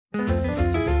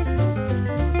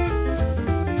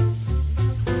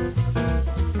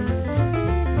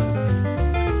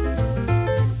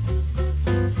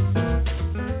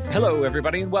Hello,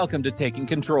 everybody, and welcome to Taking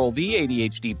Control, the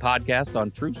ADHD podcast on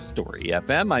True Story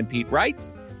FM. I'm Pete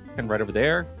Wright, and right over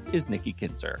there is Nikki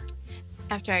Kinzer.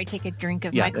 After I take a drink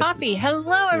of my coffee.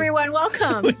 Hello, everyone.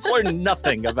 Welcome. We've learned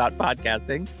nothing about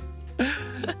podcasting.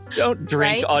 Don't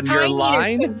drink right? on your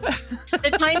line.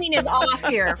 The timing is off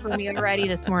here for me already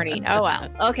this morning. Oh, well.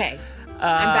 Okay.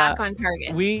 I'm back on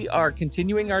target. We are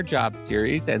continuing our job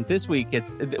series, and this week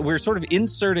we're sort of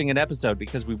inserting an episode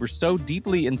because we were so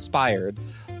deeply inspired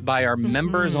by our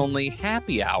members-only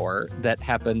happy hour that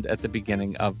happened at the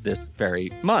beginning of this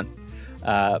very month.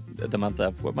 The month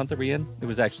of, what month are we in? It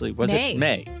was actually, May. It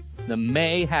May? The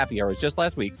May happy hour was just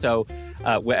last week. So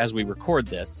as we record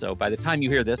this, so by the time you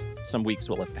hear this, some weeks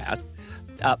will have passed.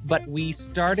 But we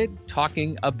started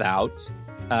talking about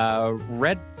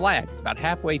red flags about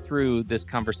halfway through this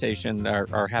conversation,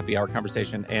 our happy hour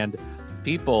conversation, and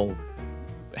people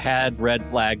had red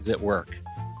flags at work.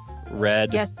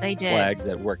 Yes, they did. Flags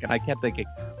at work. And I kept thinking,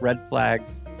 red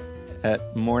flags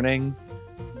at morning,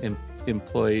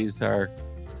 employees are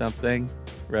something.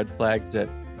 Red flags at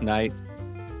night,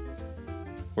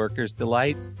 workers'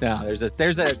 delight. No, there's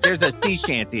a sea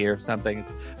shanty or something.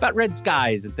 It's about red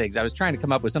skies and things. I was trying to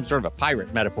come up with some sort of a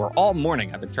pirate metaphor all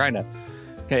morning. I've been trying to.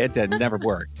 It never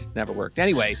worked.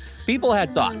 Anyway, people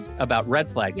had thoughts about red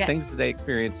flags, yes. Things they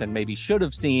experienced and maybe should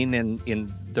have seen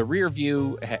in the rear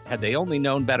view, had they only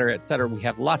known better, et cetera. We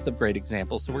have lots of great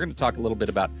examples. So we're going to talk a little bit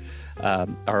about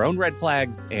our own red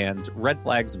flags, and red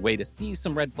flags, a way to see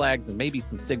some red flags, and maybe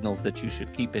some signals that you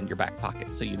should keep in your back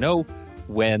pocket so you know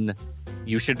when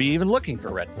you should be even looking for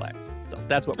red flags. So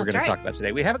that's what we're going to talk about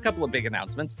today. We have a couple of big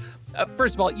announcements.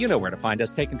 First of all, you know where to find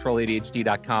us,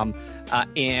 TakeControlADHD.com,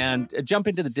 and jump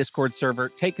into the Discord server,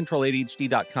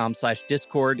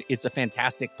 TakeControlADHD.com/Discord. It's a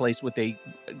fantastic place with a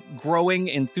growing,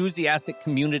 enthusiastic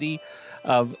community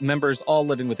of members all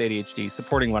living with ADHD,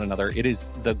 supporting one another. It is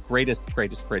the greatest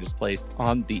place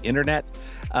on the internet.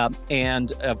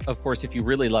 And of course, if you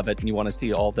really love it and you want to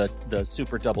see all the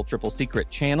super double, triple secret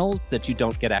channels that you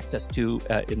don't get access to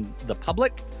in the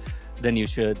public, then you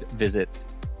should visit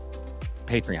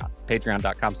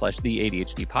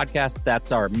patreon.com/the-ADHD podcast.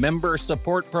 That's our member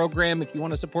support program. If you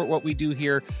want to support what we do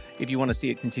here, if you want to see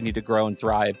it continue to grow and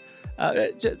thrive,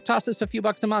 toss us a few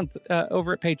bucks a month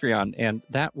over at Patreon, and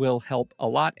that will help a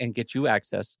lot and get you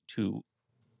access to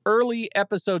early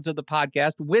episodes of the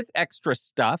podcast with extra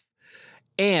stuff,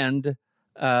 and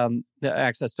the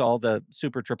access to all the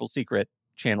super triple secret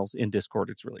channels in Discord.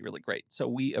 It's really, really great. So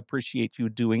we appreciate you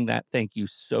doing that. Thank you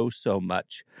so, so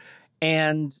much.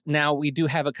 And now we do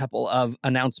have a couple of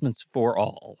announcements for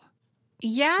all.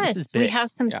 Yes, we have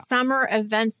some summer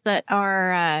events that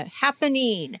are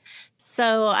happening.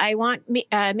 So I want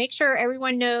make sure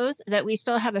everyone knows that we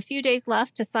still have a few days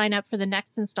left to sign up for the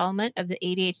next installment of the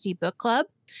ADHD Book Club.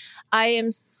 I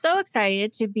am so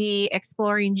excited to be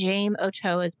exploring James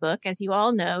Ochoa's book. As you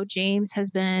all know, James has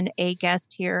been a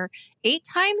guest here 8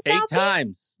 times now. 8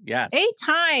 times, yes. 8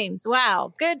 times.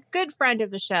 Wow. Good friend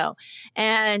of the show.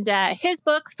 And his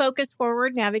book, Focus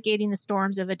Forward, Navigating the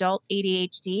Storms of Adult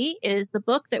ADHD, is the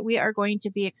book that we are going to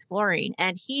be exploring.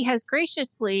 And he has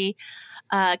graciously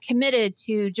committed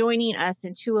to joining us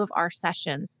in 2 of our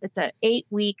sessions. It's an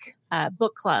 8-week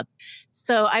book club.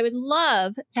 So I would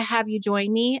love to have you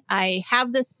join me. I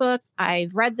have this book.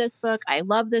 I've read this book. I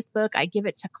love this book. I give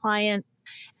it to clients,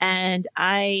 and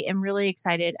I am really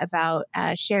excited about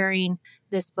sharing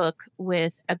this book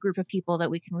with a group of people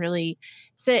that we can really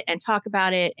sit and talk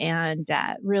about it and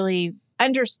really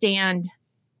understand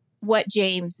what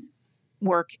his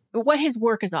work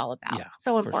is all about. Yeah,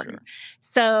 so important. Sure.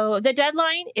 So the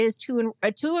deadline is to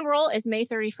enroll is May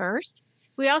 31st.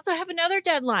 We also have another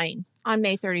deadline on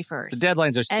May 31st. The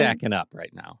deadlines are stacking up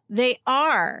right now. They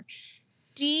are.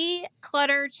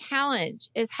 Declutter Challenge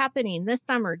is happening this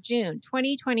summer, June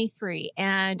 2023.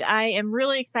 And I am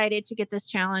really excited to get this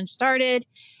challenge started.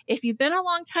 If you've been a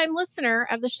longtime listener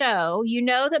of the show, you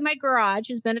know that my garage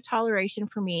has been a toleration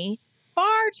for me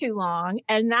far too long.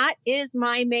 And that is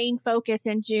my main focus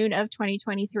in June of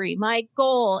 2023. My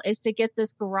goal is to get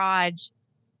this garage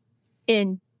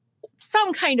in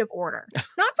some kind of order,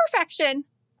 not perfection,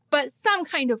 but some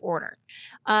kind of order.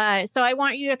 So I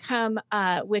want you to come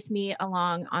with me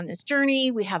along on this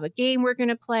journey. We have a game we're going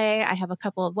to play. I have a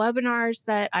couple of webinars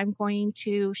that I'm going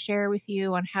to share with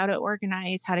you on how to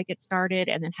organize, how to get started,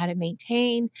 and then how to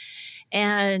maintain.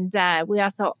 And we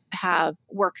also have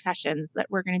work sessions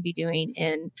that we're going to be doing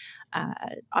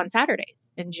on Saturdays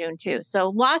in June too. So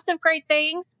lots of great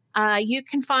things. You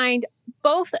can find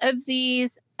both of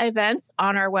these events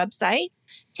on our website,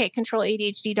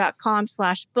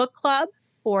 TakeControlADHD.com/book club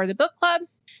for the book club,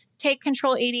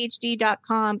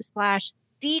 TakeControlADHD.com/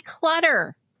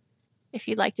 declutter if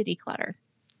you'd like to declutter.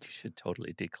 You should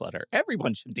totally declutter.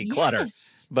 Everyone should declutter,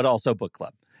 Yes. but also book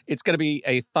club. It's going to be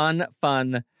a fun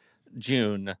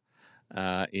June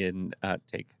in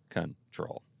Take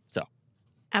Control. So,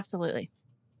 Absolutely.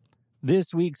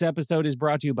 this week's episode is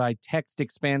brought to you by Text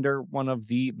Expander, one of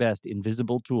the best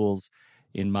invisible tools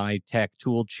in my tech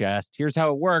tool chest. Here's how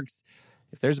it works.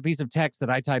 If there's a piece of text that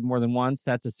I type more than once,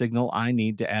 that's a signal I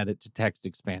need to add it to Text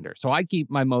Expander. So I keep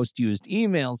my most used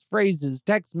emails, phrases,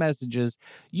 text messages,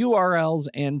 URLs,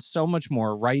 and so much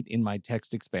more right in my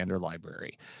Text Expander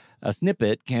library. A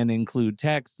snippet can include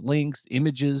text, links,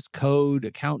 images, code,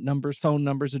 account numbers, phone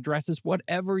numbers, addresses,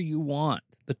 whatever you want.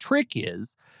 The trick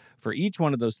is, for each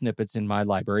one of those snippets in my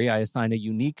library, I assign a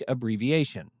unique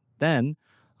abbreviation. Then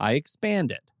I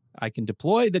expand it. I can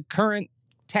deploy the current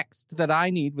text that I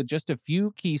need with just a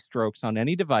few keystrokes on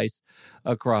any device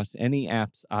across any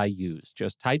apps I use.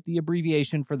 Just type the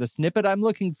abbreviation for the snippet I'm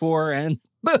looking for and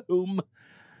boom,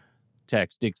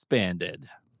 text expanded.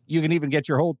 You can even get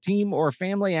your whole team or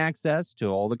family access to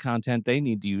all the content they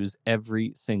need to use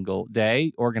every single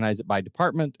day. Organize it by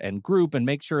department and group and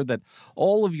make sure that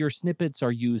all of your snippets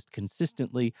are used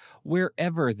consistently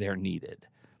wherever they're needed.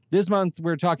 This month,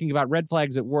 we're talking about red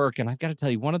flags at work, and I've got to tell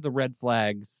you, one of the red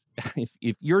flags,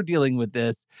 if you're dealing with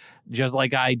this just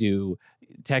like I do,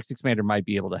 Text Expander might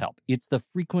be able to help. It's the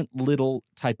frequent little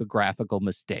typographical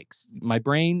mistakes. My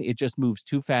brain, it just moves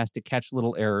too fast to catch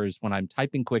little errors when I'm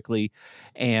typing quickly,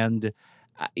 and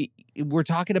we're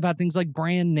talking about things like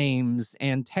brand names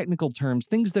and technical terms,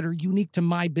 things that are unique to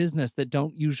my business that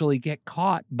don't usually get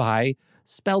caught by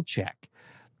spell check.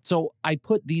 So I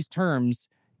put these terms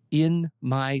in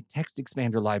my Text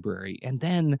Expander library, and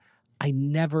then I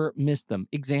never miss them.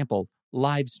 Example,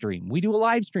 live stream. We do a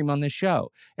live stream on this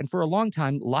show, and for a long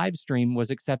time, live stream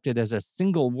was accepted as a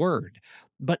single word,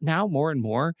 but now more and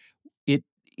more, it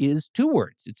is two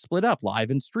words. It's split up, live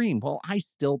and stream. Well, I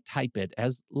still type it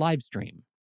as live stream.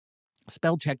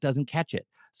 Spell check doesn't catch it.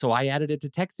 So I added it to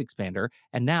Text Expander,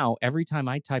 and now every time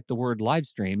I type the word live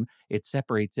stream, it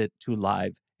separates it to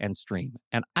live and stream.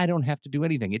 And I don't have to do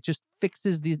anything. It just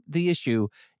fixes the issue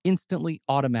instantly,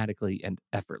 automatically, and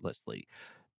effortlessly.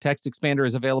 Text Expander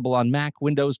is available on Mac,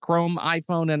 Windows, Chrome,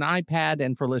 iPhone, and iPad.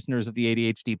 And for listeners of the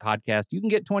ADHD podcast, you can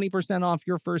get 20% off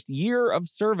your first year of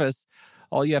service.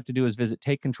 All you have to do is visit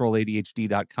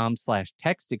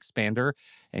takecontroladhd.com/textexpander,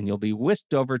 and you'll be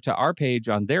whisked over to our page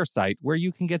on their site where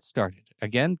you can get started.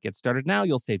 Again, get started now.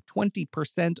 You'll save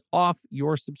 20% off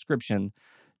your subscription.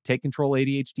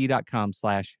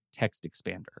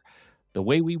 takecontroladhd.com/textexpander. The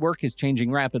way we work is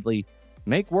changing rapidly.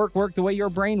 Make work work the way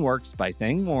your brain works by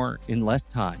saying more in less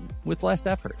time with less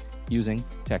effort using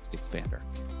Text Expander.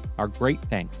 Our great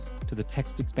thanks to the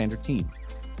Text Expander team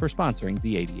for sponsoring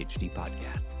the ADHD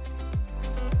podcast.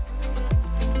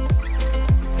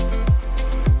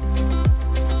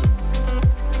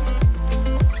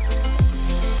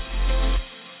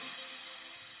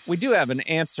 We do have an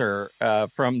answer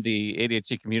from the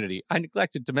ADHD community. I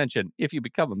neglected to mention, if you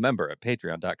become a member at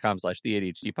patreon.com/the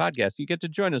ADHD podcast, you get to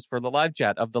join us for the live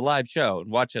chat of the live show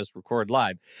and watch us record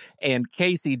live. And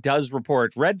Casey does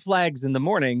report red flags in the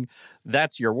morning.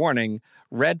 That's your warning.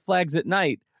 Red flags at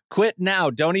night. Quit now.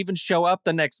 Don't even show up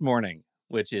the next morning,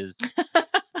 which is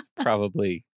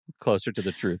probably closer to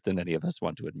the truth than any of us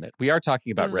want to admit. We are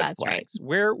talking about red flags. Right.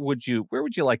 Where would you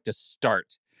like to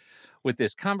start with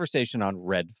this conversation on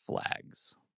red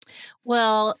flags?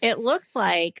 Well, it looks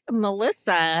like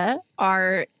Melissa,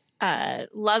 our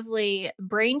lovely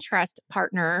brain trust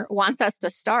partner, wants us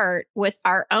to start with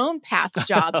our own past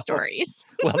job stories.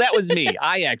 Well, that was me.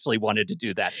 I actually wanted to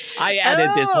do that. I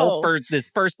added this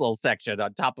first little section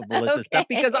on top of Melissa's stuff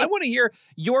because I want to hear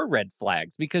your red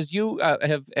flags, because you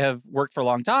have worked for a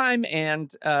long time,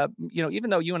 and even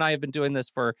though you and I have been doing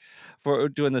this for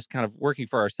doing this kind of working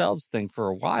for ourselves thing for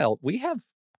a while, we have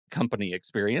company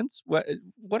experience.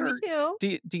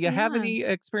 Do you have any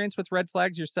experience with red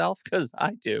flags yourself? Because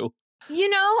I do.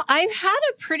 I've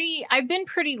been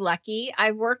pretty lucky.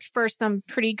 I've worked for some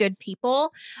pretty good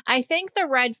people. I think the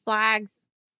red flags,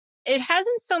 it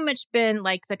hasn't so much been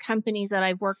like the companies that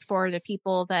I've worked for, the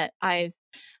people that I've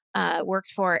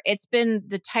worked for. It's been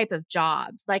the type of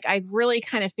jobs. Like, I've really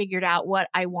kind of figured out what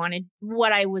I wanted,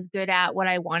 what I was good at, what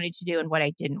I wanted to do, and what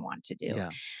I didn't want to do. Yeah.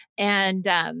 And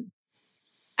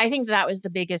I think that was the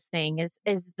biggest thing is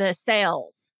the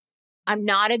sales. I'm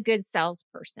not a good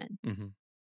salesperson. Mm-hmm.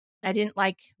 I didn't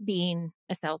like being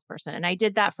a salesperson. And I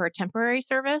did that for a temporary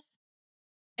service.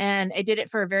 And I did it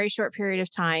for a very short period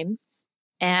of time.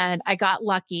 And I got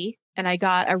lucky and I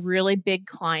got a really big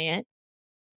client.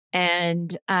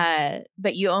 And,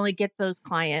 but you only get those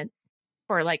clients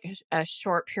for like a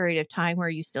short period of time where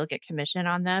you still get commission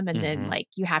on them. And then Mm-hmm. like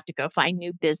you have to go find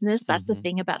new business. That's the Mm-hmm.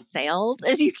 thing about sales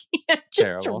is you can't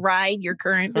just Terrible. ride your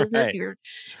current business. Right. You're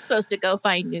supposed to go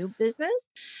find new business.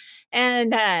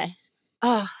 And,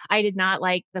 oh, I did not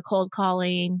like the cold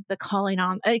calling, the calling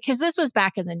on, because this was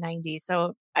back in the 90s.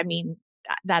 So, I mean,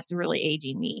 that's really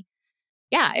aging me.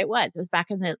 Yeah, it was. It was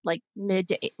back in the like mid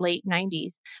to late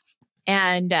 90s.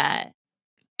 And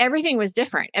everything was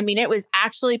different. I mean, it was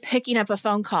actually picking up a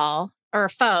phone call or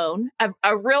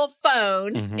a real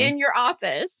phone Mm-hmm. in your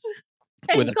office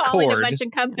With and a calling cord. a bunch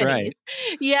of companies.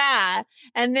 Right. Yeah.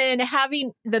 And then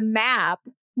having the map,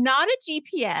 not a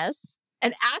GPS,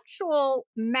 an actual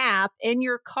map in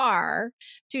your car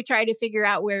to try to figure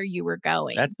out where you were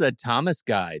going. That's the Thomas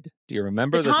Guide. Do you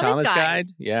remember the Thomas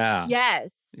Guide? Yeah.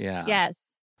 Yes. Yeah.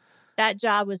 Yes. That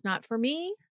job was not for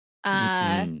me.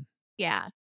 Yeah.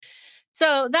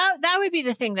 So that would be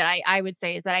the thing that I would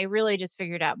say is that I really just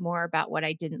figured out more about what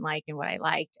I didn't like and what I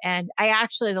liked. And I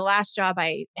actually, the last job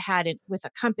I had with a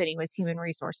company was human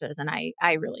resources. And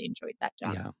I really enjoyed that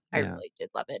job. Yeah. I really did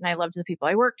love it. And I loved the people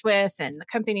I worked with and the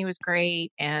company was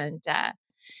great. And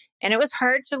it was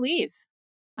hard to leave.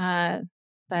 But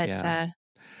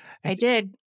I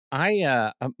did.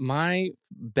 My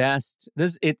best,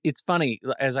 it's funny,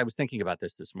 as I was thinking about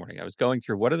this morning, I was going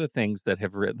through what are the things that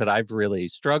that I've really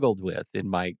struggled with in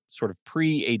my sort of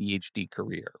pre-ADHD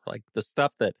career, like the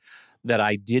stuff that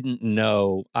I didn't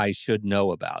know I should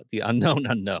know about, the unknown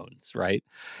unknowns, right?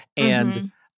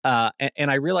 And and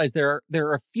I realized there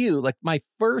are a few, like my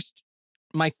first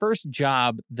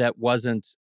job that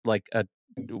wasn't like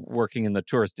working in the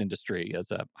tourist industry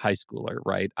as a high schooler,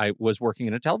 right? I was working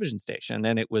in a television station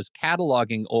and it was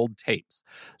cataloging old tapes.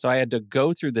 So I had to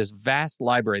go through this vast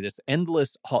library, this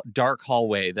endless dark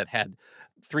hallway that had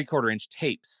 3/4 inch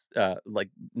tapes, like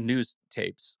news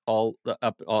tapes, all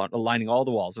up lining all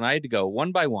the walls. And I had to go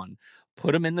one by one,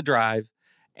 put them in the drive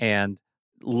and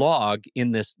log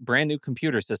in this brand new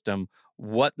computer system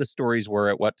what the stories were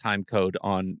at what time code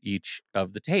on each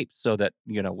of the tapes so that,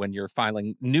 when you're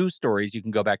filing news stories, you can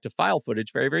go back to file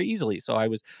footage very, very easily. So I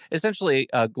was essentially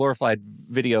a glorified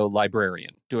video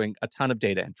librarian doing a ton of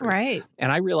data entry. Right.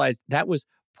 And I realized that was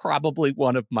probably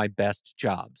one of my best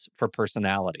jobs for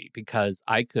personality because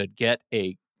I could get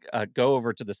go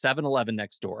over to the 7-Eleven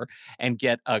next door and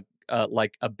get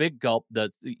like a big gulp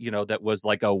that was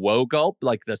like a whoa gulp,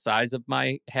 like the size of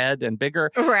my head and bigger.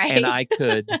 Right. And I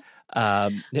could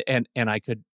and I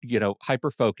could,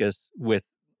 hyper focus with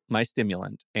my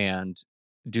stimulant and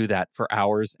do that for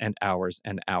hours and hours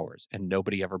and hours. And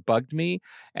nobody ever bugged me.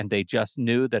 And they just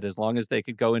knew that as long as they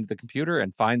could go into the computer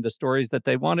and find the stories that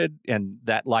they wanted and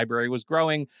that library was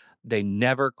growing, they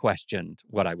never questioned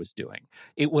what I was doing.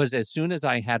 It was as soon as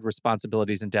I had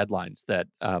responsibilities and deadlines that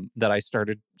I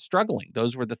started struggling.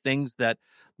 Those were the things that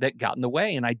got in the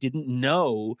way. And I didn't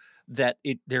know that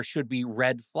there should be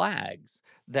red flags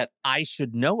that I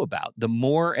should know about. The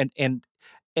more and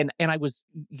I was,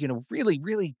 really,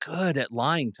 really good at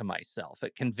lying to myself,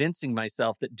 at convincing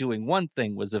myself that doing one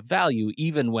thing was of value,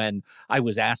 even when I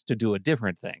was asked to do a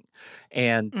different thing.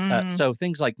 And so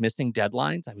things like missing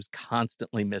deadlines, I was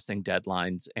constantly missing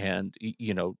deadlines. And,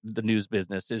 the news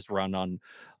business is run on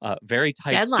very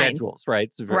tight schedules, right?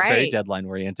 It's very deadline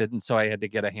oriented. And so I had to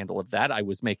get a handle of that. I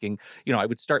was making, I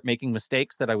would start making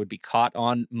mistakes that I would be caught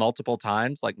on multiple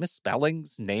times, like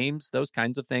misspellings, names, those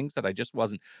kinds of things that I just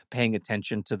wasn't paying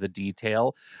attention to the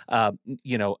detail.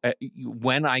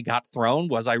 When I got thrown,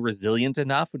 was I resilient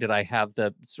enough? Did I have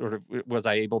was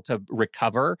I able to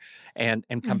recover and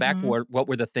come back? What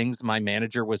were the things my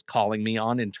manager was calling me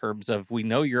on in terms of, we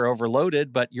know you're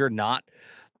overloaded, but you're not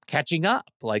catching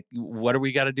up. Like, what do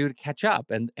we got to do to catch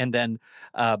up? And then,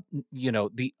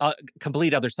 the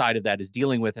complete other side of that is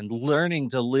dealing with and learning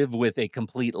to live with a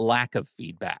complete lack of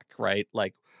feedback, right?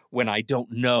 Like, when I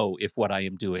don't know if what I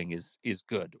am doing is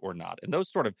good or not. And those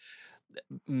sort of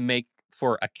make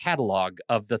for a catalog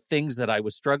of the things that I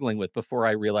was struggling with before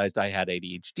I realized I had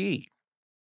ADHD.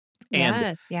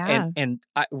 Yes, yeah. And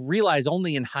I realize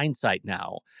only in hindsight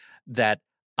now that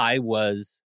I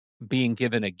was being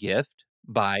given a gift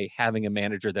by having a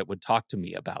manager that would talk to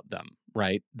me about them,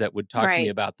 right? That would talk to me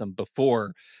about them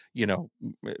before,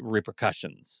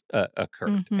 repercussions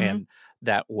occurred. And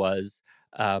that was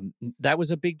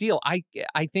a big deal. I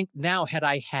think now, had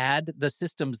I had the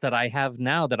systems that I have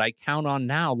now, that I count on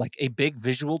now, like a big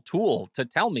visual tool to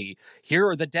tell me, here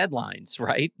are the deadlines,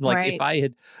 right? Like if I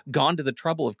had gone to the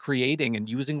trouble of creating and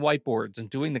using whiteboards and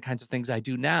doing the kinds of things I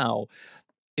do now,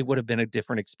 it would have been a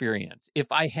different experience.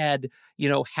 If I had,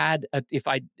 if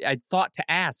I'd thought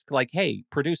to ask, like, hey,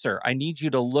 producer, I need you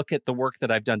to look at the work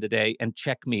that I've done today and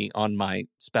check me on my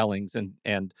spellings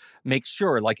and make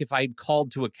sure, like, if I'd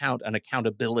called to account an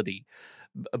accountability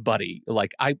buddy,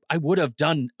 like I would have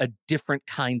done a different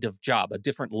kind of job, a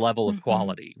different level of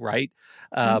quality, right?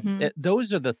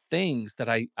 Those are the things that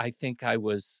I think I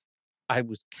was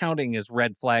counting as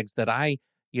red flags that I,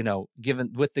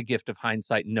 given with the gift of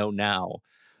hindsight, know now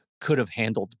could have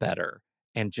handled better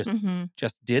and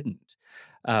just didn't.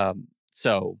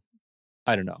 So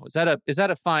I don't know. Is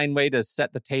that a fine way to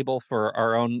set the table for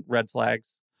our own red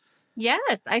flags?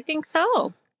 Yes, I think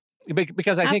so.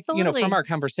 Because I think, Absolutely. from our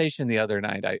conversation the other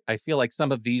night, I feel like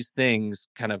some of these things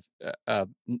kind of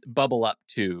bubble up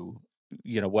to,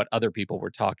 what other people were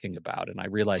talking about. And I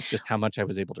realized just how much I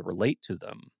was able to relate to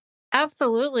them.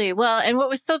 Absolutely. Well, and what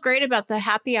was so great about the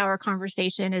happy hour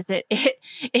conversation is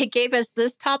it gave us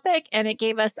this topic, and it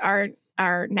gave us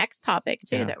our next topic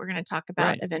too, that we're going to talk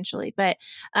about eventually. But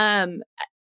I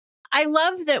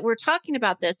love that we're talking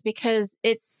about this, because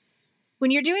it's, when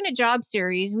you're doing a job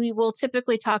series, we will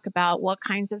typically talk about what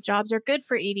kinds of jobs are good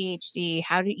for ADHD.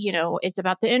 How do it's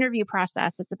about the interview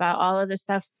process. It's about all of this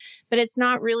stuff, but it's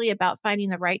not really about finding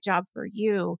the right job for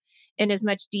you in as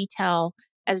much detail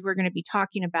as we're going to be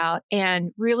talking about,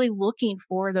 and really looking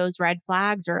for those red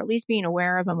flags, or at least being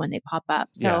aware of them when they pop up.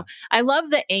 So I love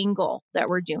the angle that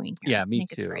we're doing here. Yeah, me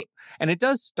too. And it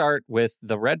does start with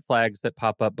the red flags that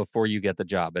pop up before you get the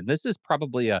job. And this is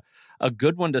probably a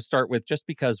good one to start with, just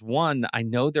because, one, I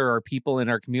know there are people in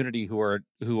our community who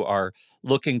are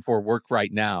looking for work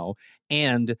right now.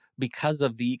 And because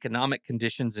of the economic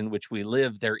conditions in which we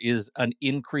live, there is an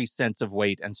increased sense of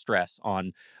weight and stress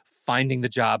on finding the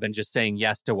job and just saying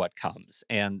yes to what comes.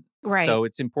 And so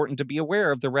it's important to be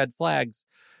aware of the red flags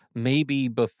maybe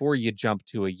before you jump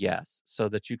to a yes, so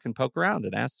that you can poke around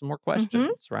and ask some more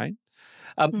questions, right?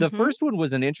 The first one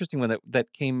was an interesting one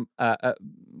that came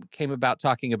about,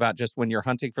 talking about just when you're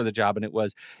hunting for the job, and it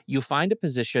was, you find a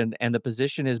position and the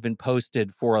position has been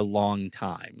posted for a long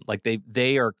time. Like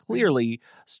they are clearly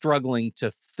struggling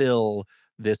to fill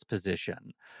this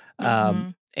position.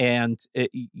 And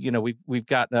we've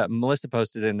got Melissa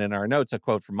posted in our notes a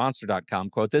quote from Monster.com,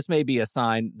 quote, "This may be a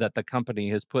sign that the company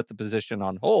has put the position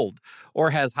on hold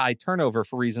or has high turnover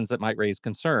for reasons that might raise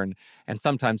concern. And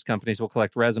sometimes companies will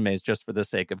collect resumes just for the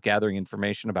sake of gathering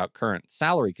information about current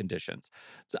salary conditions."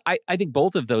 So I think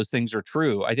both of those things are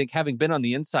true. I think, having been on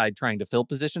the inside trying to fill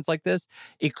positions like this,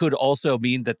 it could also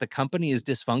mean that the company is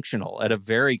dysfunctional at a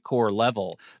very core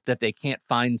level, that they can't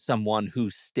find someone who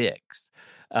sticks.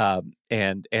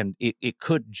 And it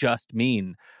could just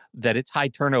mean that it's high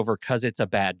turnover because it's a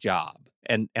bad job.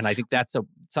 And I think that's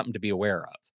something to be aware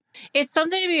of. It's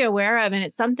something to be aware of, and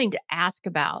it's something to ask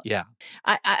about. Yeah.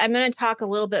 I'm going to talk a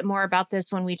little bit more about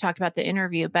this when we talk about the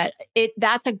interview, but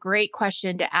that's a great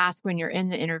question to ask when you're in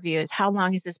the interview, is how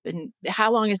long has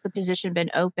the position been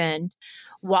opened?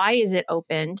 Why is it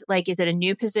opened? Like, is it a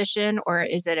new position, or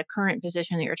is it a current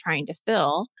position that you're trying to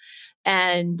fill?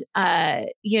 And,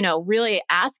 really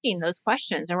asking those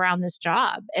questions around this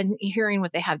job and hearing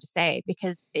what they have to say,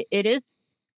 because it is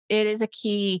a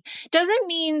key. Doesn't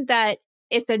mean that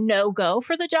it's a no-go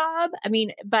for the job. I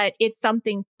mean, but it's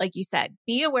something, like you said,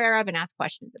 be aware of and ask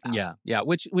questions about. Yeah.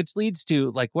 Which leads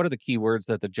to, like, what are the keywords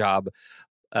that the job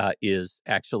is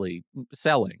actually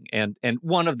selling? And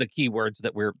one of the keywords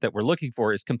that we're looking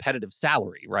for is competitive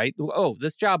salary, right? Oh,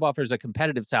 this job offers a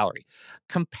competitive salary.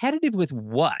 Competitive with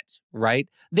what, right?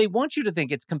 They want you to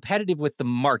think it's competitive with the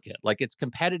market, like it's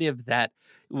competitive that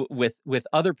with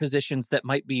other positions that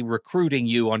might be recruiting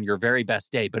you on your very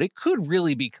best day, but it could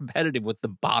really be competitive with the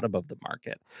bottom of the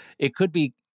market. It could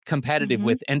be competitive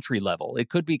with entry level. It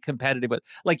could be competitive with,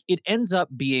 like, it ends up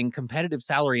being, competitive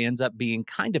salary ends up being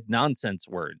kind of nonsense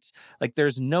words. Like,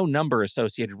 there's no number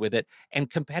associated with it. And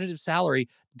competitive salary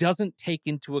doesn't take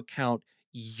into account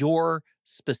your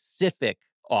specific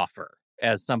offer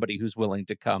as somebody who's willing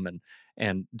to come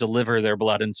and deliver their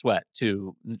blood and sweat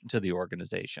to the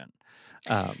organization.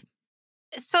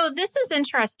 So this is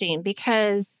interesting,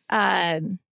 because I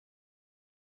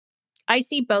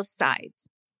see both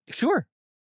sides. Sure.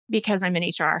 Because I'm in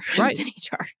HR. Right. I was in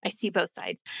HR. I see both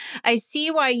sides. I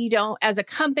see why you don't, as a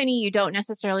company, you don't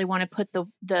necessarily want to put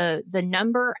the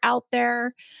number out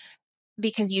there,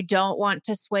 because you don't want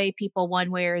to sway people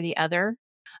one way or the other.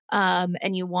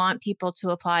 And you want people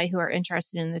to apply who are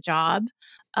interested in the job.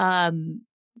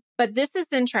 But this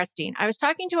is interesting. I was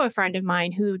talking to a friend of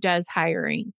mine who does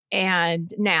hiring, and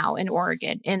now in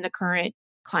Oregon, in the current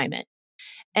climate.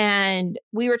 And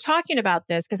we were talking about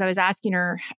this because I was asking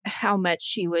her how much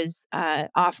she was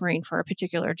offering for a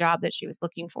particular job that she was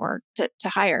looking for to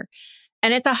hire.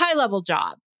 And it's a high level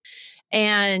job.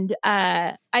 And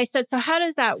I said, so how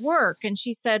does that work? And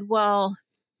she said, well,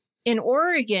 in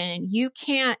Oregon, you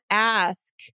can't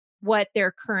ask what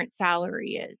their current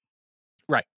salary is.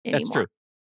 Right. Anymore. That's true.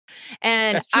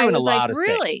 And That's true I in was a lot like, of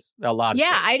really? states. A lot of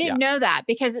Yeah, states. I didn't know that,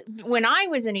 because when I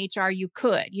was in HR, you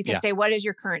could Yeah. say, what is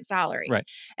your current salary? Right.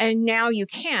 And now you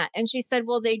can't. And she said,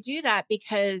 well, they do that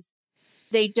because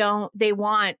they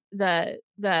want they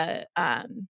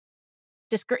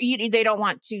don't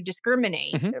want to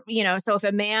discriminate, so if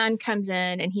a man comes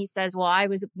in and he says, well, I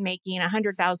was making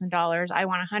 $100,000, I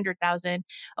want 100,000.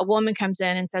 A woman comes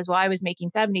in and says, well, I was making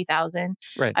 70,000.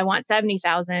 Right. I want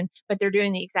 70,000, but they're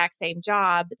doing the exact same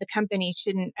job. The company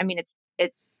shouldn't,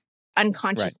 it's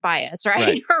unconscious bias,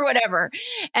 right? Or whatever.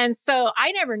 And so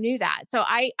I never knew that. So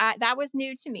I that was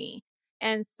new to me.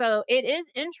 And so it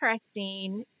is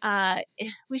interesting.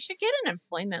 We should get an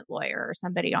employment lawyer or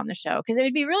somebody on the show, because it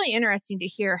would be really interesting to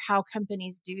hear how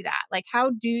companies do that. Like,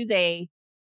 how do they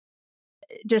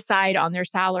decide on their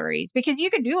salaries? Because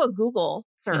you could do a Google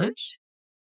search,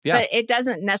 but it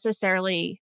doesn't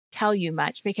necessarily tell you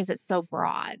much because it's so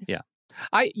broad. Yeah.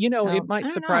 It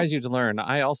might surprise you to learn,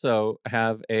 I also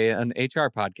have an HR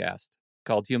podcast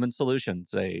called Human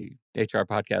Solutions, a HR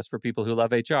podcast for people who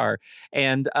love HR,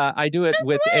 and I do it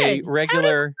with a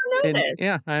regular.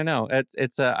 Yeah, I know.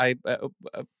 It's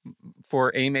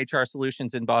for AIM HR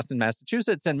Solutions in Boston,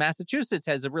 Massachusetts, and Massachusetts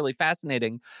has a really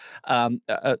fascinating,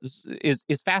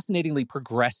 is fascinatingly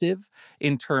progressive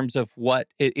in terms of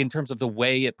the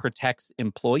way it protects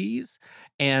employees.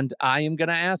 And I am going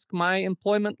to ask my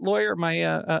employment lawyer,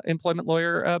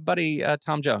 buddy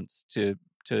Tom Jones, to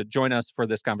join us for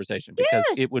this conversation, because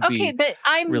it would be but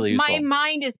really useful. My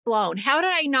mind is blown. How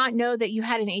did I not know that you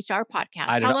had an HR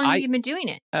podcast? How long have you been doing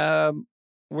it?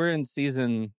 We're in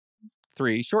season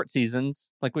 3, short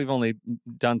seasons. Like, we've only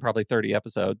done probably 30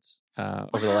 episodes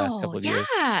over the last couple of years.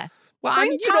 Yeah. Well,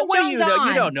 Bring Tom Jones on.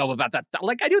 You don't know about that stuff.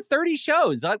 Like, I do 30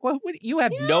 shows. Like, you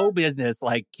have no business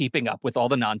like keeping up with all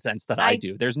the nonsense that I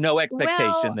do. There's no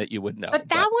expectation that you would know. But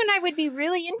that one I would be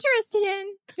really interested in.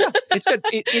 Yeah, it's good.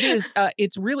 It is.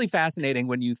 It's really fascinating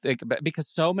when you think about, because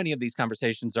so many of these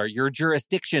conversations are, your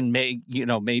jurisdiction may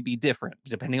be different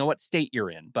depending on what state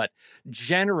you're in, but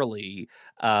generally,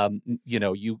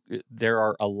 there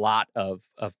are a lot of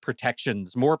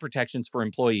protections, more protections for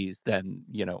employees than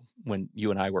when you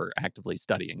and I were actively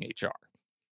studying HR.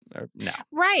 Now.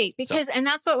 Right. Because, and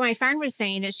that's what my friend was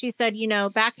saying, is she said,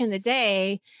 back in the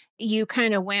day, you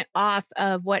kind of went off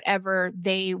of whatever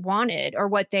they wanted or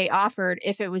what they offered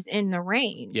if it was in the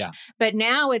range. Yeah. But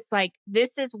now it's like,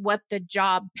 this is what the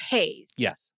job pays.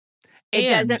 Yes. It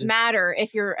doesn't matter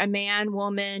if you're a man,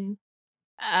 woman,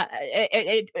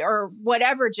 or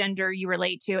whatever gender you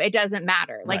relate to. It doesn't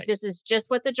matter. Like, this is just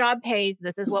what the job pays.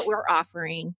 This is what we're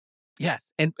offering.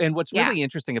 Yes. And what's really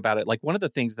interesting about it, like, one of the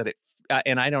things that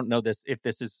and I don't know if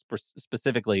this is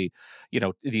specifically,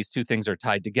 these two things are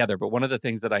tied together, but one of the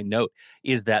things that I note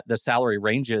is that the salary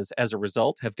ranges as a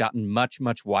result have gotten much,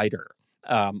 much wider.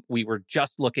 We were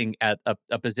just looking at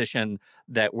a position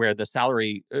where the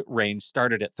salary range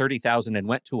started at 30,000 and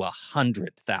went to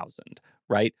 100,000.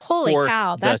 Right? Holy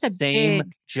cow, that's the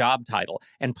same job title.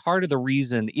 And part of the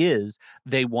reason is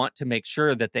they want to make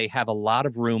sure that they have a lot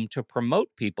of room to promote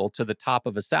people to the top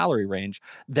of a salary range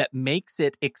that makes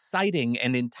it exciting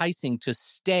and enticing to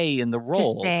stay in the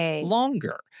role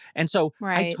longer. And so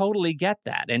I totally get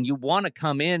that. And you want to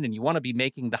come in and you want to be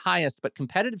making the highest, but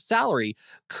competitive salary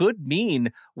could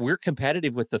mean we're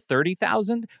competitive with the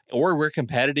 30,000 or we're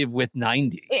competitive with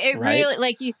 90. It really,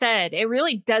 like you said, it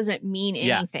really doesn't mean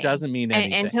anything. Yeah, it doesn't mean anything.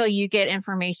 Until you get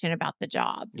information about the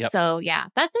job. Yep. So, yeah,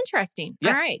 that's interesting. Yeah,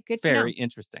 all right, good to know. Very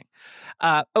interesting.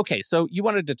 Okay, so you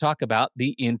wanted to talk about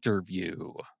the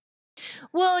interview.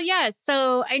 Well, yeah.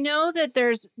 So I know that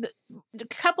there's a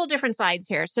couple different sides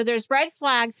here. So there's red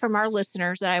flags from our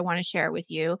listeners that I want to share with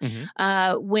you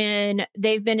when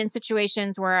they've been in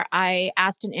situations where I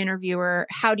asked an interviewer,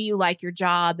 how do you like your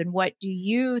job? And what do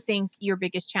you think your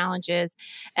biggest challenge is?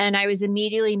 And I was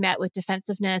immediately met with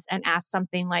defensiveness and asked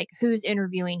something like, who's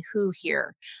interviewing who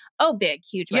here? Oh, big,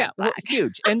 huge red flag.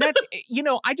 Huge. And that's,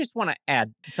 I just want to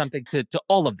add something to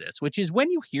all of this, which is when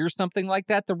you hear something like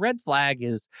that, the red flag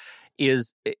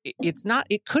it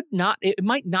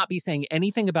might not be saying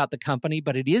anything about the company,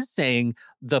 but it is saying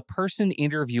the person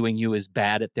interviewing you is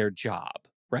bad at their job,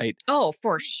 right? Oh,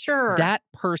 for sure. That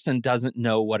person doesn't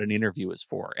know what an interview is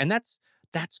for. And that's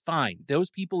That's fine. Those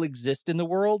people exist in the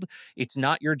world. It's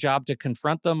not your job to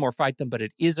confront them or fight them, but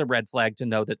it is a red flag to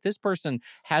know that this person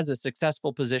has a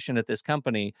successful position at this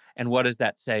company. And what does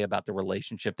that say about the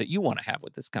relationship that you want to have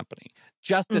with this company?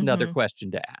 Just another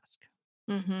question to ask.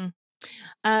 Mm-hmm.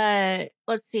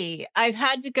 Let's see. I've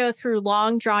had to go through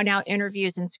long, drawn out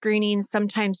interviews and screenings,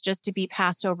 sometimes just to be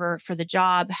passed over for the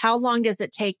job. How long does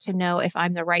it take to know if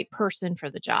I'm the right person for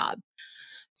the job?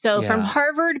 So from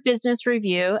Harvard Business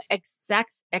Review,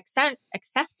 excessive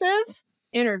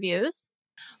interviews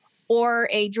or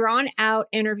a drawn out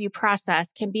interview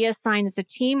process can be a sign that the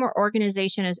team or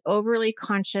organization is overly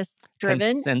consensus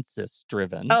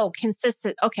driven. Oh,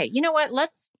 consistent. Okay. You know what?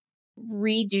 Let's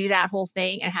redo that whole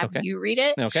thing and have you read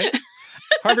it. Okay.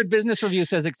 Harvard Business Review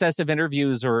says excessive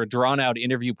interviews or a drawn-out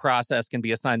interview process can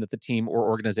be a sign that the team or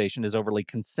organization is overly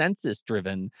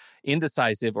consensus-driven,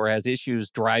 indecisive, or has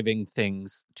issues driving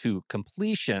things to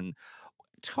completion.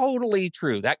 Totally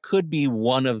true. That could be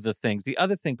one of the things. The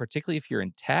other thing, particularly if you're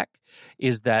in tech,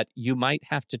 is that you might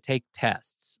have to take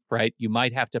tests, right? You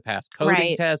might have to pass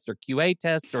coding tests or QA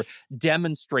tests or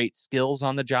demonstrate skills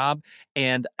on the job.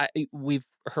 And we've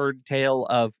heard tale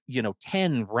of,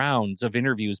 10 rounds of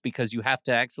interviews because you have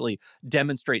to actually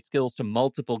demonstrate skills to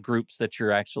multiple groups that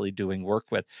you're actually doing work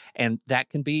with. And that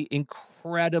can be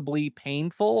incredibly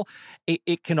painful.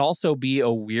 It can also be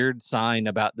a weird sign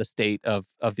about the state of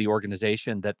the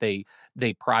organization that they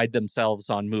pride themselves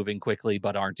on moving quickly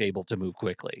but aren't able to move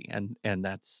quickly. And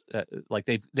that's like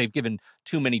they've given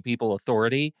too many people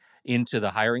authority into the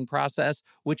hiring process,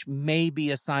 which may be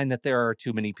a sign that there are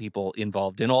too many people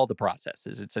involved in all the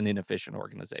processes. It's an inefficient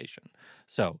organization.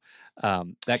 So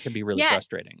that can be really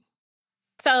frustrating.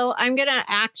 So I'm going to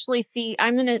actually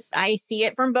I see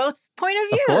it from both point of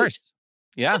views. Of course.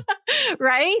 Yeah.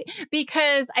 Right?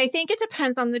 Because I think it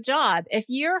depends on the job. If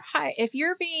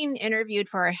you're being interviewed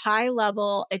for a high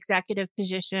level executive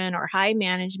position or high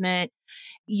management,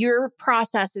 your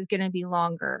process is going to be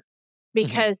longer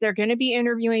because they're going to be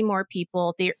interviewing more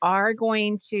people. The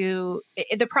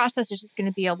process is just going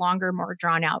to be a longer, more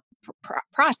drawn out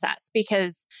process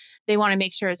because they want to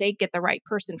make sure they get the right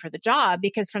person for the job.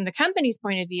 Because from the company's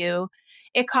point of view,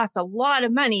 it costs a lot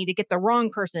of money to get the wrong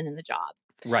person in the job.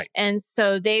 Right. And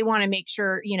so they want to make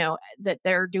sure, that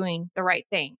they're doing the right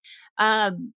thing.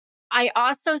 I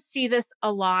also see this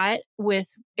a lot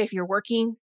if you're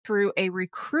working through a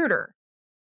recruiter.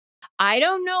 I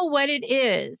don't know what it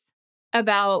is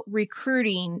about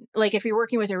recruiting, like if you're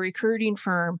working with a recruiting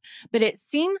firm, but it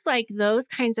seems like those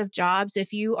kinds of jobs,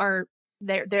 if you are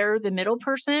they're the middle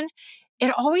person,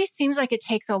 it always seems like it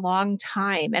takes a long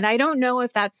time. And I don't know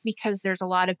if that's because there's a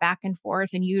lot of back and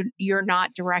forth and you're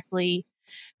not directly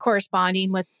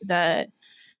corresponding with the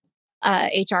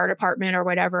HR department or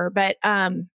whatever, but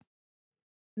and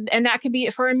that could be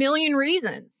for a million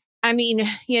reasons. I mean,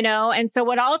 and so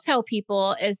what I'll tell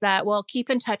people is that, well,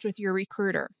 keep in touch with your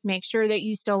recruiter. Make sure that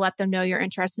you still let them know you're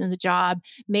interested in the job.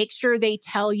 Make sure they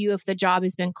tell you if the job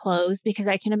has been closed, because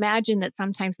I can imagine that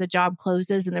sometimes the job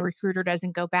closes and the recruiter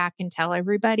doesn't go back and tell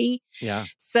everybody. Yeah.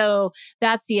 So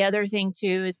that's the other thing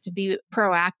too, is to be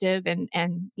proactive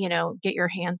and get your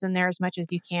hands in there as much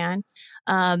as you can.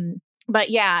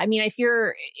 But yeah, I mean,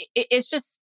 it's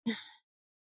just,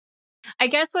 I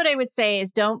guess what I would say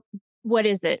is what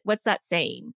is it? What's that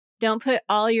saying? Don't put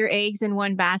all your eggs in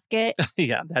one basket.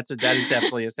 Yeah, that is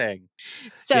definitely a saying.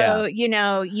 So,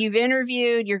 you've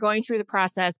interviewed, you're going through the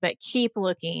process, but keep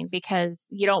looking because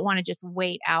you don't want to just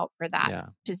wait out for that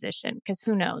position because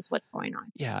who knows what's going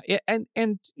on. Yeah.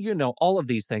 And all of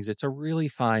these things, it's a really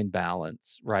fine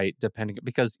balance, right?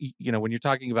 Because, when you're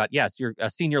talking about, yes, you're a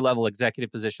senior level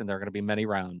executive position, there are going to be many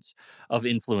rounds of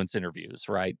influence interviews,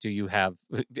 right? Do you have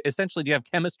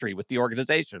chemistry with the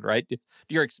organization, right? Do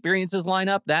your experiences line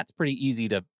up? That's pretty easy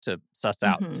to suss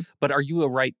out. But are you a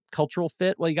right cultural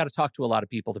fit? Well, you got to talk to a lot of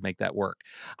people to make that work.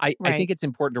 I think it's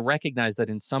important to recognize that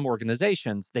in some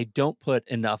organizations, they don't put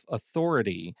enough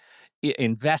authority,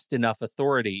 invest enough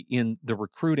authority in the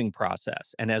recruiting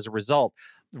process. And as a result,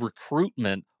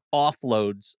 recruitment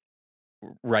offloads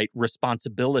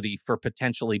responsibility for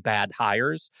potentially bad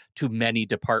hires to many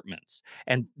departments.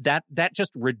 And that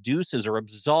just reduces or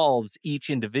absolves each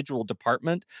individual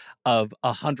department of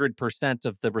 100%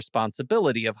 of the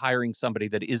responsibility of hiring somebody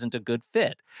that isn't a good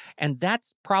fit. And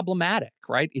that's problematic,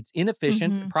 right? It's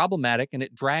inefficient, problematic, and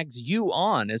it drags you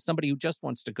on as somebody who just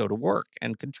wants to go to work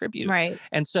and contribute. Right.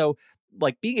 And so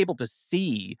like being able to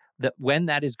see that when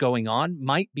that is going on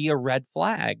might be a red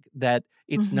flag, that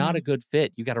it's not a good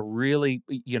fit. You got to really,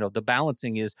 the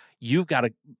balancing is you've got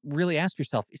to really ask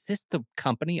yourself, is this the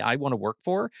company I want to work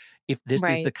for? If this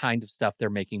is the Right. kind of stuff they're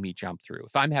making me jump through,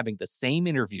 if I'm having the same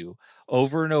interview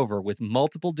over and over with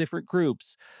multiple different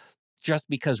groups, just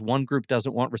because one group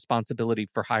doesn't want responsibility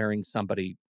for hiring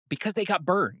somebody because they got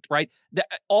burned, right?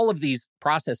 All of these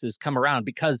processes come around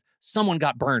because someone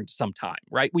got burned sometime,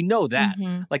 right? We know that.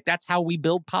 Mm-hmm. Like, that's how we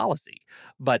build policy.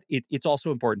 But it's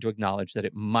also important to acknowledge that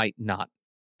it might not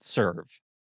serve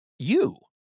you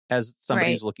as somebody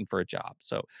Right. who's looking for a job.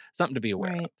 So something to be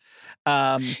aware Right.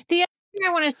 of. The other thing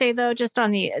I want to say though, just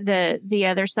on the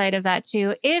other side of that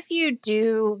too, if you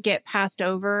do get passed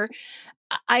over,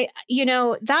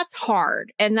 that's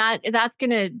hard, and that's going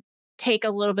to take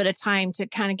a little bit of time to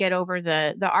kind of get over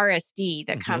the RSD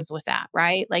that Mhm. comes with that,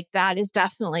 right? Like that is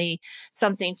definitely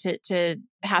something to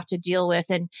have to deal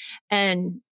with,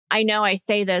 and I know I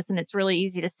say this, and it's really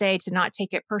easy to say to not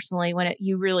take it personally when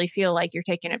you really feel like you're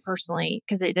taking it personally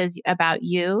because it is about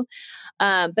you.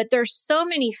 But there's so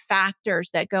many factors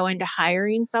that go into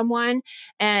hiring someone,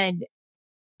 and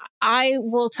I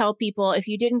will tell people if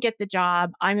you didn't get the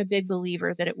job, I'm a big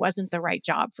believer that it wasn't the right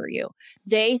job for you.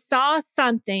 They saw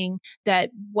something that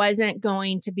wasn't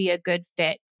going to be a good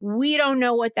fit. We don't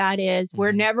know what that is.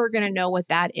 We're Mhm. never going to know what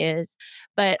that is.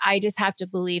 But I just have to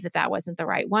believe that that wasn't the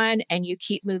right one. And you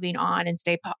keep moving on and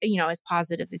stay, as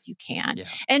positive as you can. Yeah.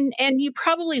 And you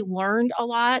probably learned a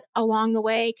lot along the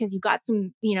way because you got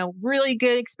some, really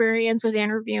good experience with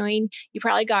interviewing. You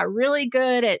probably got really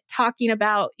good at talking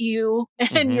about you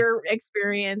and Mhm. your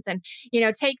experience, and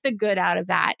take the good out of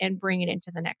that and bring it into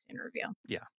the next interview.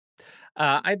 Yeah.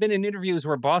 I've been in interviews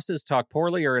where bosses talk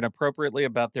poorly or inappropriately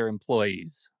about their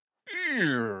employees.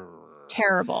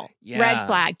 Terrible. Red Yeah,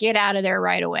 flag. Get out of there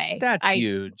right away. that's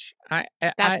huge.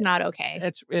 That's not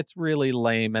okay. It's really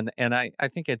lame, and I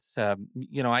think it's I've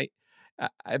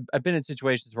been in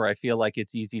situations where I feel like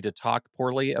it's easy to talk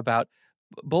poorly about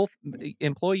both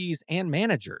employees and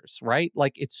managers, right?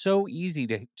 Like it's so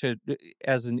easy to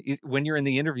when you're in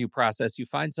the interview process, you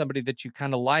find somebody that you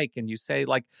kind of like, and you say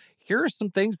like, here are some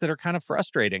things that are kind of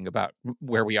frustrating about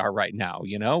where we are right now.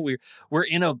 We're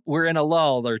in a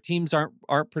lull. Our teams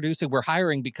aren't producing. We're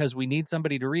hiring because we need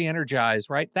somebody to re-energize,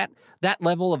 right? That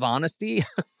level of honesty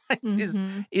is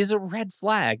Mm-hmm. is a red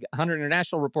flag. Hunter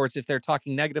International reports if they're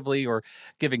talking negatively or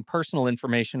giving personal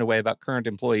information away about current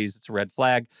employees, it's a red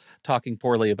flag. Talking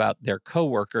poorly about their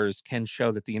coworkers can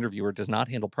show that the interviewer does not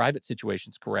handle private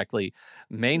situations correctly,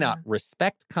 may not Yeah.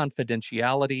 respect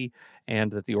confidentiality,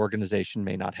 and that the organization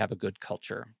may not have a good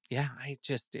culture. Yeah,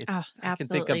 Oh, I can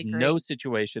think of absolutely no agree.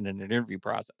 situation in an interview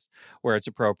process where it's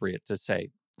appropriate to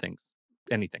say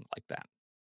anything like that.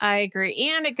 I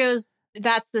agree. And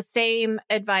that's the same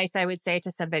advice I would say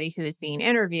to somebody who is being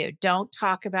interviewed. Don't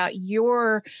talk about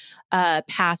your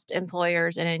past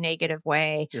employers in a negative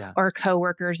way Yeah. or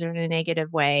coworkers in a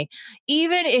negative way.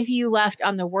 Even if you left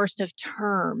on the worst of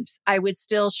terms, I would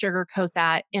still sugarcoat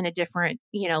that in a different,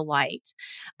 light.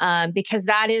 Because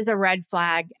that is a red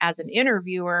flag as an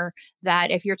interviewer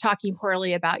that if you're talking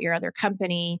poorly about your other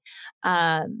company,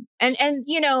 I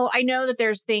know that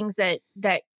there's things that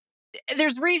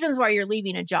there's reasons why you're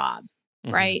leaving a job,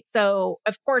 Hmm. right? So,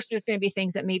 of course, there's going to be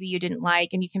things that maybe you didn't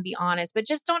like and you can be honest, but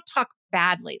just don't talk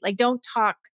badly. Like, don't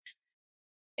talk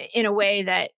in a way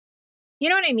that, you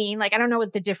know what I mean? Like, I don't know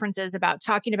what the difference is about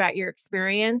talking about your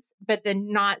experience, but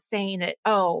then not saying that,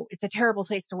 oh, it's a terrible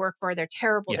place to work for. They're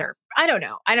terrible. Yeah. I don't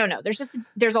know. I don't know.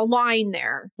 There's a line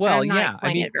there. And Well, I'm not yeah. I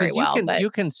explaining mean, it very because you well, can but you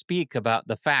can speak about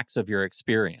the facts of your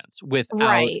experience without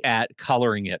right. at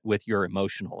coloring it with your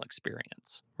emotional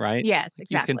experience, right? Yes, You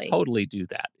can exactly. totally do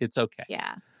that. It's okay.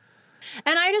 Yeah.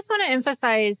 And I just want to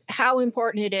emphasize how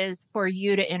important it is for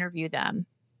you to interview them.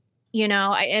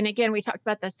 And again, we talked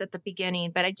about this at the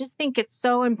beginning, but I just think it's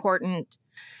so important,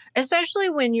 especially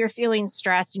when you're feeling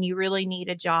stressed and you really need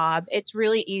a job. It's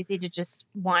really easy to just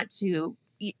want to,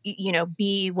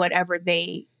 be whatever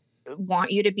they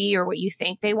want you to be or what you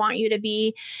think they want you to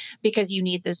be because you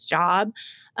need this job.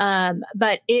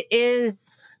 But it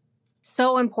is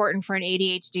so important for an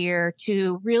ADHDer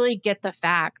to really get the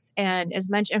facts and as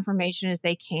much information as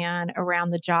they can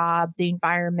around the job, the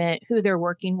environment, who they're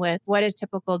working with, what a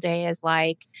typical day is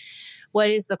like, what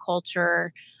is the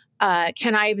culture.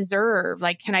 Can I observe?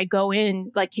 Like, can I go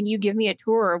in? Like, can you give me a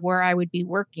tour of where I would be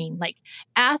working? Like,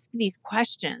 ask these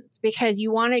questions because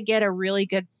you want to get a really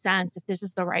good sense if this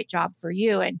is the right job for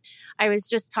you. And I was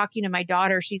just talking to my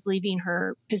daughter. She's leaving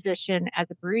her position as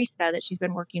a barista that she's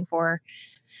been working for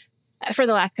for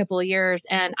the last couple of years.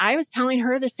 And I was telling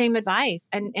her the same advice.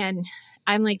 And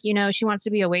I'm like, she wants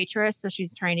to be a waitress. So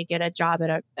she's trying to get a job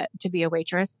to be a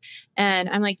waitress. And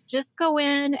I'm like, just go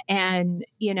in and,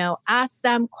 ask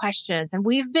them questions. And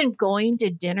we've been going to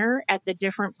dinner at the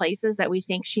different places that we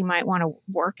think she might want to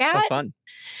work at. Oh, fun.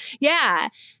 Yeah.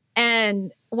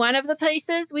 And one of the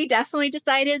places we definitely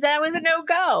decided that was a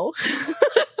no-go.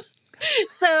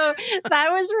 So that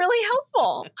was really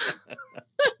helpful.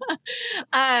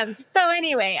 So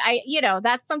anyway,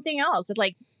 that's something else.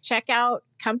 Like, check out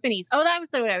companies. Oh, that was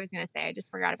what I was going to say. I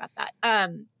just forgot about that.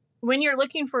 When you're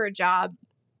looking for a job,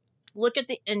 look at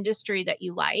the industry that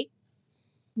you like,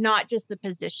 not just the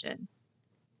position.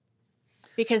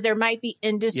 Because there might be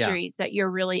industries that you're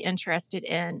really interested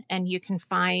in, and you can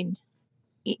find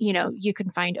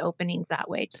openings that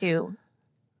way too.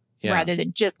 Yeah. Rather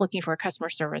than just looking for a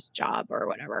customer service job or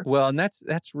whatever. Well, and that's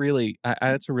really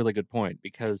that's a really good point,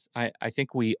 because I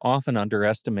think we often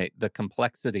underestimate the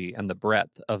complexity and the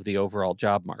breadth of the overall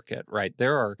job market, right?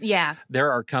 There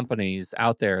are companies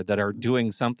out there that are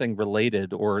doing something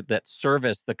related or that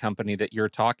service the company that you're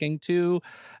talking to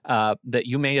that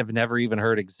you may have never even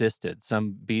heard existed.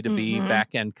 Some B2B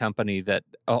back-end company that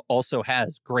also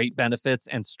has great benefits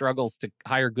and struggles to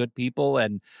hire good people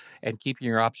and keeping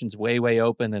your options way, way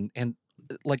open and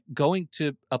like going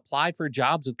to apply for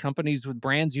jobs with companies with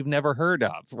brands you've never heard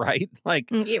of, right? Like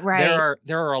right.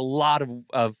 There are a lot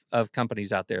of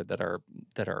companies out there that are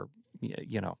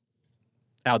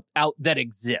out that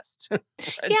exist.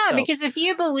 Yeah, because if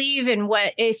you believe in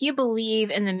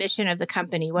the mission of the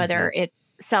company, whether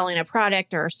it's selling a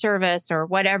product or a service or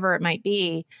whatever it might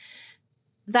be,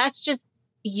 that's just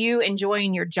you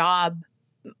enjoying your job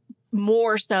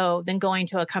more so than going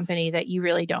to a company that you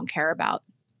really don't care about.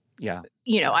 Yeah.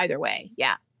 Either way.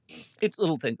 Yeah. It's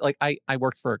little things. Like I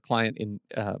worked for a client in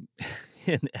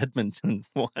Edmonton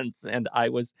once, and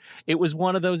it was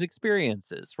one of those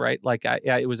experiences, right? Like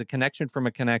it was a connection from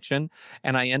a connection,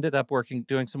 and I ended up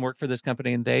doing some work for this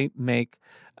company, and they make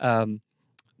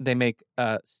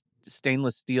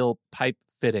stainless steel pipe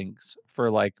fittings for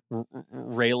like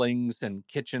railings and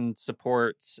kitchen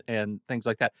supports and things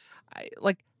like that.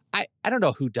 I don't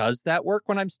know who does that work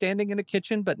when I'm standing in a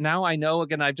kitchen, but now I know.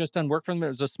 Again, I've just done work for them.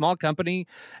 There's a small company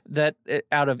that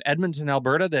out of Edmonton,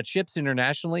 Alberta, that ships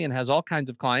internationally and has all kinds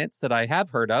of clients that I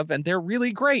have heard of, and they're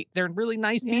really great. They're really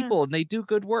nice people, and they do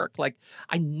good work. Like,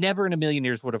 I never in a million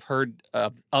years would have heard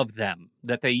of them,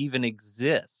 that they even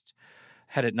exist,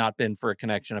 had it not been for a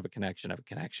connection of a connection of a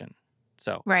connection.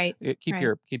 So keep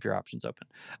your options open.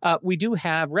 We do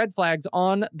have red flags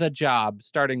on the job,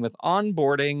 starting with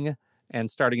onboarding and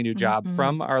starting a new job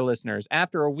from our listeners.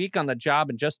 After a week on the job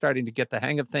and just starting to get the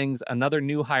hang of things, another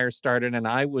new hire started, and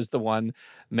I was the one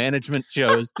management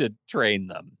chose to train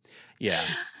them. Yeah.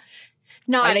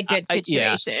 Not a good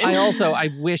situation. I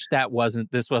wish this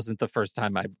wasn't the first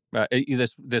time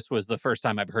this was the first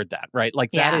time I've heard that, right?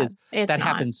 Like that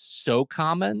happens so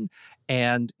common,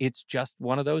 and it's just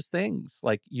one of those things.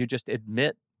 Like, you just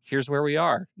admit, here's where we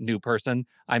are, new person.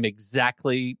 I'm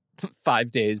exactly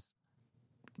 5 days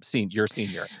your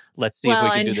senior. Let's see if we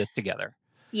can do this together.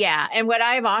 Yeah. And what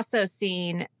I've also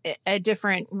seen, a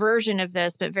different version of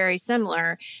this, but very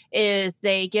similar, is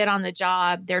they get on the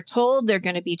job, they're told they're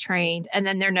going to be trained, and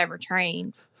then they're never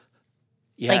trained.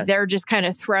 Yes. Like, they're just kind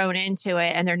of thrown into it,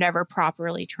 and they're never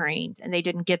properly trained, and they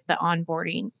didn't get the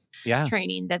onboarding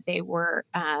training that they were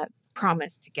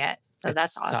promised to get. So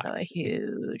that's also a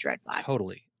huge red flag.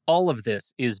 Totally. All of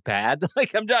this is bad.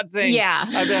 Like, I'm not saying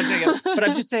it, but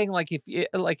I'm just saying, like,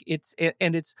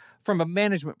 it's from a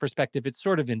management perspective, it's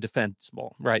sort of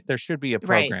indefensible, right? There should be a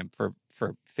program for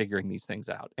figuring these things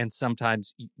out. And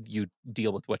sometimes you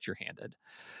deal with what you're handed.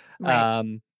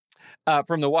 Right.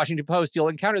 From the Washington Post, you'll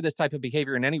encounter this type of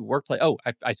behavior in any workplace. Oh,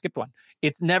 I skipped one.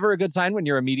 It's never a good sign when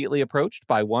you're immediately approached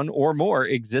by one or more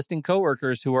existing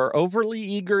coworkers who are overly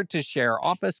eager to share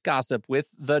office gossip with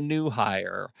the new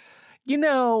hire.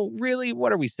 Really,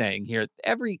 what are we saying here?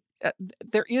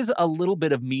 There is a little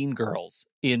bit of Mean Girls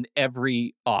in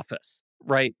every office,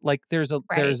 right? Like, there's a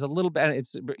little bit.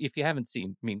 It's, if you haven't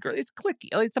seen Mean Girls, it's clicky.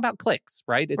 It's about clicks,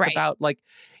 right? It's about, like,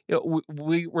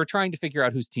 we're trying to figure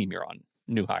out whose team you're on.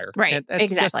 New hire. Right. And that's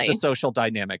exactly. just the social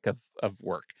dynamic of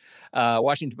work.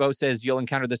 Washington Post says you'll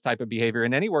encounter this type of behavior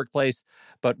in any workplace,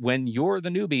 but when you're the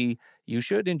newbie, you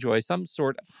should enjoy some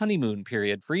sort of honeymoon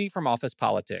period free from office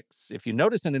politics. If you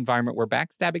notice an environment where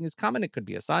backstabbing is common, it could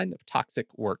be a sign of toxic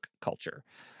work culture.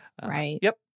 Right.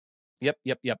 Yep.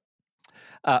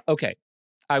 Okay.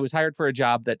 I was hired for a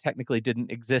job that technically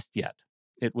didn't exist yet.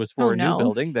 It was for a new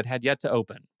building that had yet to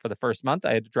open. For the first month,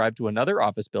 I had to drive to another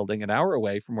office building an hour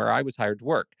away from where I was hired to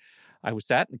work. I was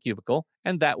sat in a cubicle,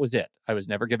 and that was it. I was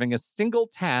never giving a single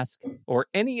task or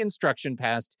any instruction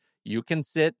past, you can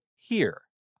sit here.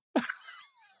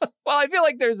 Well, I feel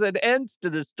like there's an end to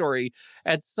this story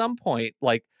at some point.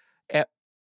 Like, e-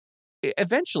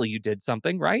 eventually you did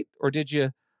something, right? Or did you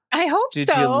I hope did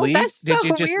so. you leave? That's so Did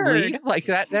you just weird. leave? Like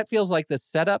that feels like the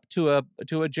setup to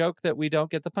a joke that we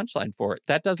don't get the punchline for.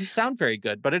 That doesn't sound very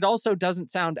good, but it also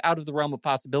doesn't sound out of the realm of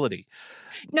possibility.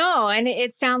 No, and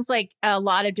it sounds like a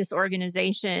lot of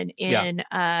disorganization in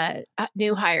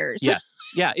new hires. Yes.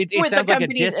 Yeah. It with sounds the like a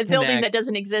company, a building disconnect. that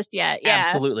doesn't exist yet. Yeah.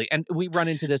 Absolutely. And we run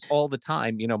into this all the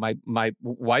time. You know, my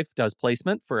wife does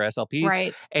placement for SLPs.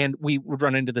 Right. And we would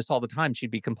run into this all the time. She'd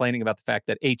be complaining about the fact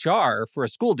that HR for a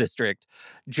school district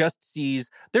just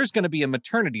sees there's going to be a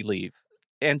maternity leave.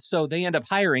 And so they end up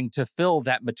hiring to fill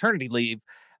that maternity leave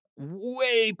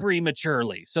way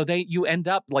prematurely. So you end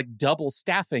up like double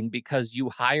staffing because you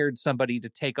hired somebody to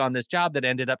take on this job that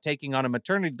ended up taking on a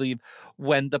maternity leave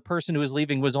when the person who was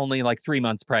leaving was only like 3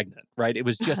 months pregnant, right? It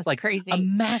was just That's like crazy. a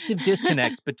massive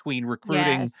disconnect between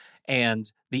recruiting Yes.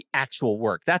 and the actual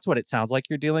work. That's what it sounds like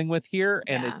you're dealing with here.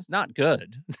 And Yeah. it's not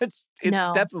good. It's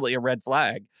No. definitely a red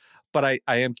flag. But I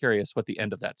am curious what the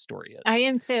end of that story is. I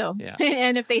am too. Yeah.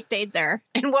 And if they stayed there,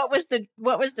 and what was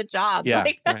the job? Yeah,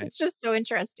 Like, that's right. just so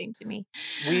interesting to me.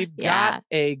 We've Yeah. got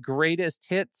a greatest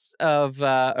hits of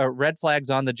red flags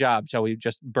on the job. Shall we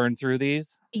just burn through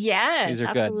these? Yes, These are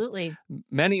good. absolutely.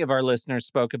 Many of our listeners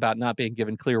spoke about not being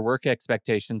given clear work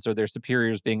expectations or their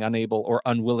superiors being unable or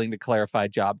unwilling to clarify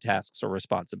job tasks or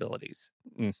responsibilities.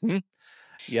 Mm-hmm.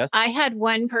 Yes. I had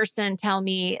one person tell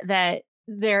me that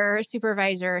their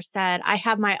supervisor said, "I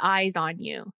have my eyes on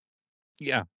you."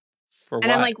 Yeah. For And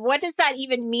what? I'm like, what does that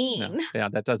even mean? No. Yeah,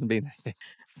 that doesn't mean anything.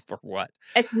 For what?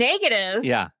 It's negative.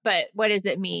 Yeah. But what does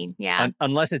it mean? Yeah.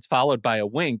 Unless it's followed by a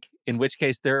wink, in which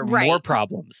case there are Right. more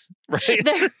problems. Right.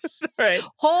 There- Right.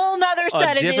 Whole nother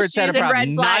set of Different issues set of and red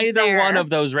problems. flags Neither there. one of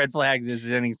those red flags is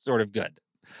any sort of good.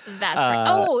 That's right.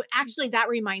 Oh, actually, that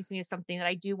reminds me of something that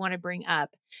I do want to bring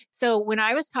up. So when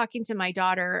I was talking to my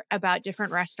daughter about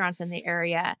different restaurants in the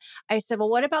area, I said, well,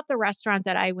 what about the restaurant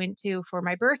that I went to for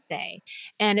my birthday?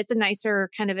 And it's a nicer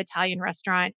kind of Italian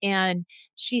restaurant. And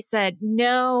she said,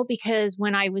 no, because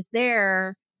when I was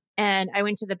there and I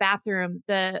went to the bathroom,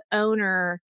 the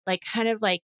owner kind of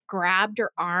grabbed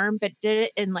her arm, but did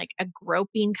it in like a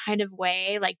groping kind of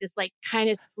way, like this like kind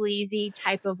of sleazy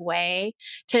type of way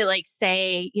to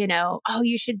say, oh,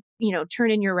 you should,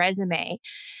 turn in your resume.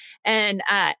 And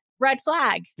red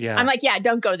flag. Yeah. I'm like, yeah,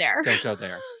 don't go there. Don't go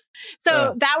there.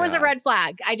 So that was a God. red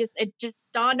flag. It just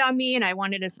dawned on me and I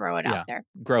wanted to throw it out there.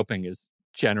 Groping is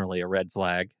generally a red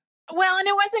flag. Well, and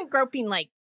it wasn't groping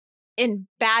in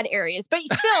bad areas, but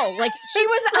still, she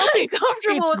was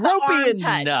uncomfortable with the arm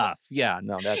touch. Enough. Yeah,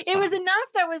 no, that's It was enough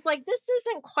that was this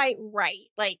isn't quite right.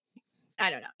 I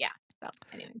don't know. Yeah. So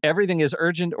anyway. Everything is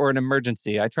urgent or an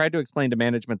emergency. I tried to explain to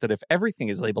management that if everything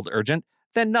is labeled urgent,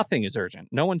 then nothing is urgent.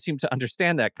 No one seemed to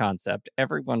understand that concept.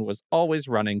 Everyone was always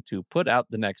running to put out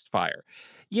the next fire.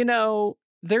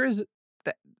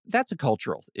 That's a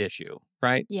cultural issue,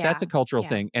 right? Yeah, That's a cultural yeah.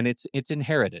 thing, and it's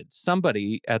inherited.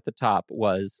 Somebody at the top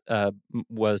was a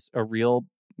real,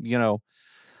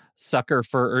 sucker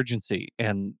for urgency,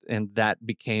 and that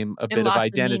became a bit of lost the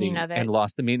identity meaning of it. and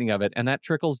lost the meaning of it, and that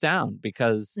trickles down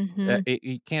because Mhm.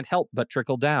 it can't help but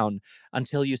trickle down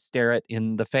until you stare it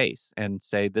in the face and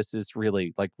say, this is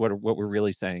really what we're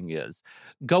really saying is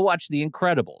go watch The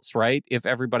Incredibles, right? If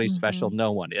everybody's special,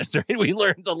 no one is, right? We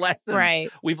learned the lesson.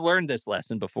 Right. We've learned this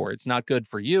lesson before. It's not good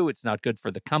for you. It's not good for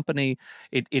the company.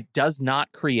 It does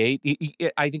not create.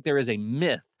 I think there is a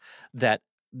myth that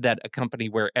a company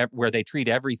where they treat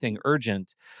everything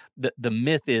urgent, the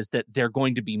myth is that they're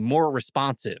going to be more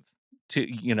responsive to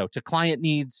client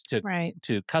needs,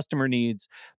 to customer needs.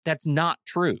 That's not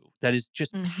true. That is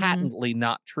just patently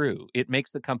not true. It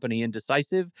makes the company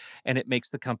indecisive and it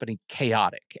makes the company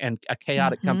chaotic. And a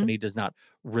chaotic company does not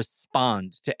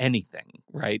respond to anything,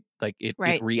 right? It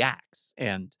reacts,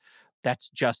 and that's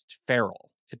just feral.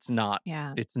 It's not.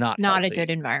 Yeah. It's not a healthy. good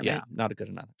environment. Yeah, not a good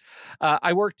enough.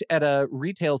 I worked at a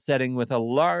retail setting with a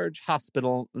large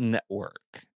hospital network.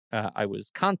 I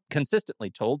was consistently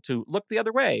told to look the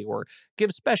other way or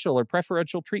give special or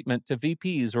preferential treatment to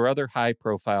VPs or other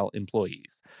high-profile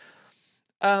employees.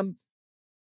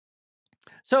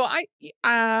 So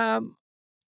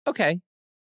okay.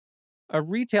 A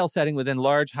retail setting within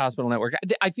large hospital network.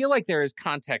 I feel like there is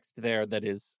context there that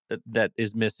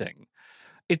is missing.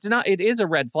 It's not. It is a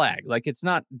red flag. It's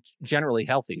not generally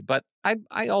healthy. But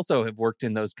I also have worked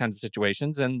in those kinds of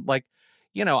situations, and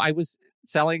I was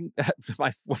selling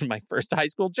one of my first high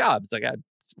school jobs. I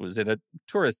was in a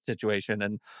tourist situation,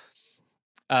 and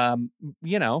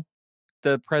you know,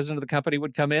 the president of the company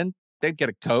would come in, they'd get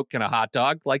a Coke and a hot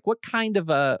dog. Like, what kind of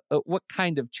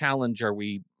challenge are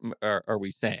we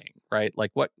saying, right?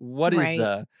 Like, what is Right.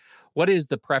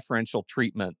 the preferential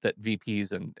treatment that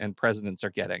VPs and presidents are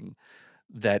getting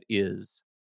that is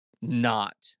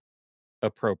not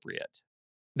appropriate?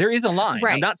 There is a line. I'm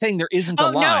Right. not saying there isn't a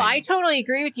Oh, no, line. I totally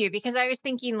agree with you, because I was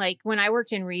thinking, like, when I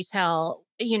worked in retail,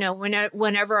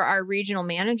 whenever our regional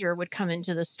manager would come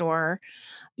into the store,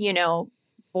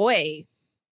 boy,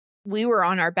 we were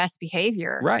on our best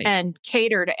behavior Right. and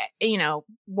catered,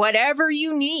 whatever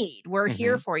you need, we're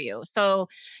here Mhm. for you. So,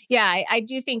 yeah, I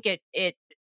do think it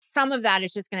some of that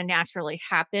is just going to naturally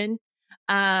happen.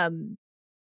 Um,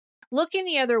 Looking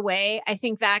the other way, I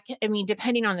think that,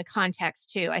 depending on the context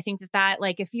too, I think that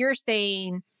like, if you're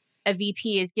saying a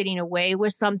VP is getting away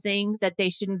with something that they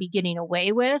shouldn't be getting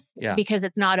away with Yeah. because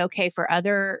it's not okay for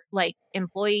other like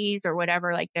employees or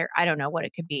whatever, like I don't know what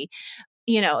it could be,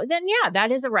 then yeah,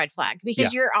 that is a red flag,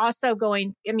 because you're also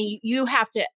going, you have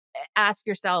to ask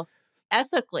yourself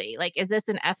ethically, like, is this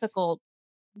an ethical,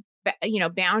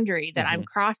 boundary that I'm Mhm.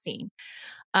 crossing?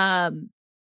 Um,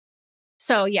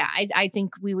 so yeah, I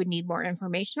think we would need more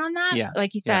information on that, Yeah.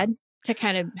 like you Yeah. said, to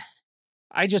kind of,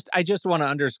 I just want to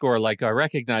underscore, like, I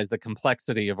recognize the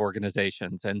complexity of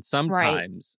organizations, and right,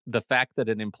 sometimes the fact that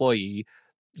an employee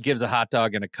gives a hot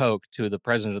dog and a Coke to the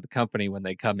president of the company when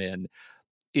they come in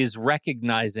is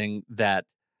recognizing that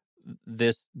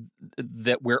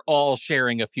we're all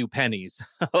sharing a few pennies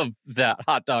of that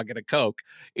hot dog and a Coke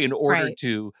in order right,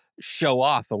 to show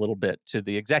off a little bit to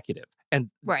the executive.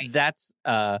 And right. that's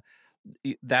a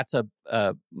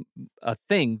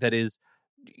thing that is,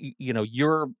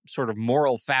 your sort of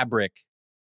moral fabric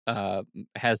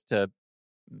has to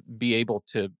be able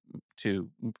to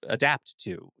adapt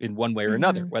to in one way or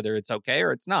another, Mm-hmm, whether it's okay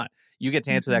or it's not. You get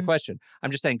to answer that mm-hmm, question.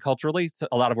 I'm just saying, culturally,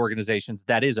 a lot of organizations,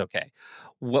 that is okay.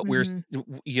 What mm-hmm.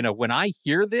 when I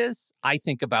hear this, I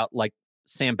think about, like,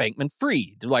 Sam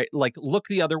Bankman-Fried, like look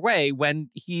the other way when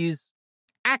he's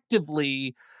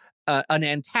actively an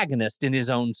antagonist in his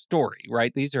own story,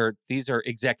 right? These are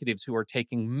executives who are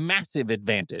taking massive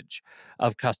advantage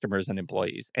of customers and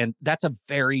employees, and that's a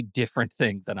very different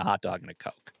thing than a hot dog and a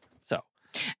Coke. So,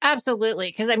 Absolutely,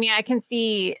 because I can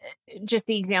see just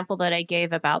the example that I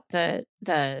gave about the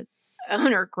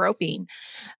owner groping.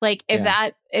 Like, yeah,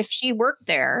 if she worked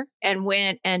there and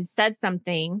went and said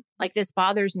something like, this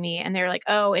bothers me, and they're like,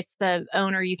 oh, it's the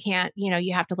owner, you can't,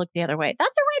 you have to look the other way.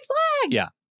 That's a red flag. yeah,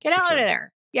 Get for out of sure,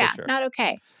 there. for Yeah, sure. not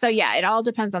okay. So yeah, it all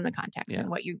depends on the context Yeah. and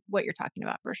what you're talking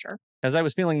about, for sure. As I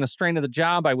was feeling the strain of the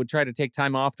job, I would try to take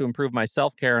time off to improve my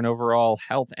self care and overall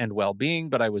health and well being,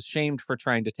 but I was shamed for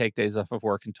trying to take days off of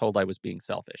work and told I was being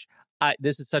selfish.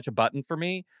 This is such a button for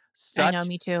me. I know, Such,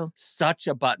 me too. such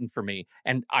a button for me.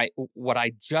 And I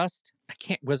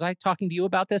can't, was I talking to you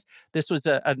about this? This was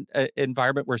an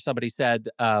environment where somebody said,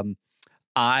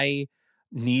 I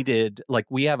needed, like,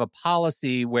 we have a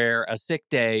policy where a sick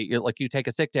day, like, you take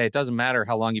a sick day, it doesn't matter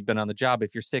how long you've been on the job.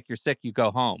 If you're sick, you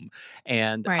go home.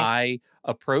 And Right. I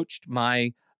approached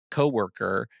my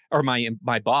coworker or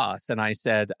my boss, and I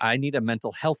said, I need a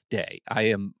mental health day.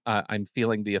 I'm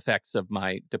feeling the effects of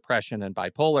my depression and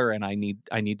bipolar, and I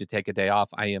need to take a day off.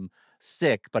 I am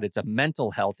sick, but it's a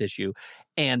mental health issue.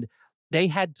 And they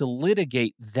had to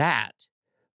litigate that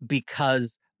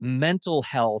because mental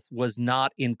health was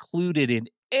not included in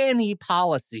any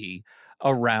policy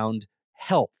around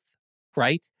health,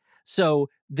 right? So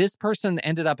this person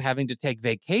ended up having to take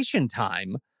vacation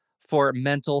time for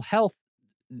mental health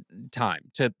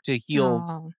time to heal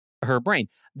Oh, her brain.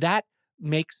 That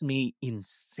makes me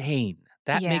insane.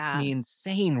 That makes yeah. me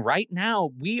insane. Right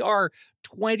now, we are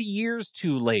 20 years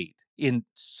too late in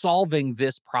solving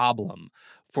this problem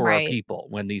for our Right. people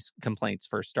when these complaints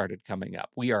first started coming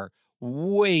up. We are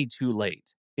way too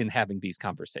late in having these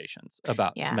conversations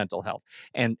about Yeah. mental health.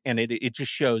 And it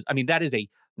just shows, I mean, that is a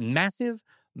massive,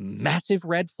 massive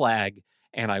red flag.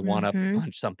 And I want to Hmm.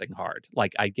 punch something hard.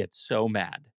 Like, I get so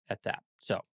mad at that.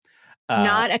 So, uh,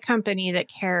 Not a company that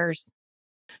cares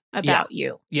yeah. about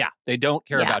you. Yeah, they don't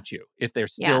care Yeah. about you if they're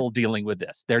Yeah. still dealing with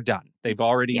this. They're done. They've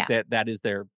already Yeah.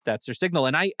 that's their signal.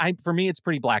 And I for me, it's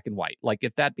pretty black and white. Like,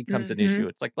 if that becomes an Hmm. issue,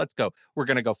 it's like, let's go. We're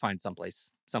gonna go find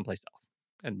someplace else.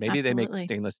 And maybe they make Absolutely.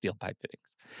 stainless steel pipe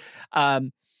fittings.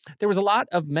 Um, there was a lot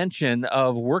of mention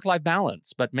of work-life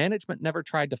balance, but management never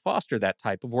tried to foster that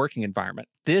type of working environment.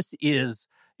 This is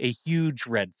a huge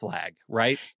red flag,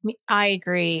 right? I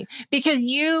agree, because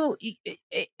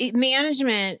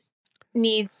management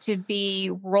needs to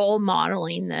be role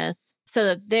modeling this so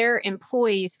that their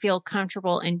employees feel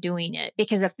comfortable in doing it.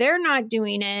 Because if they're not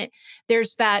doing it,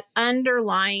 there's that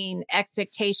underlying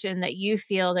expectation that you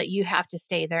feel that you have to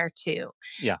stay there too.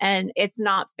 Yeah. And it's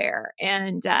not fair.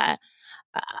 And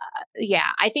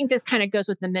yeah, I think this kind of goes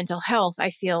with the mental health. I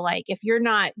feel like if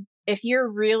you're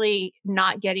really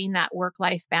not getting that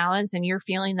work-life balance and you're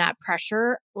feeling that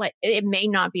pressure, like it may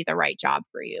not be the right job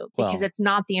for you because Well, it's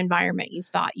not the environment you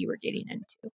thought you were getting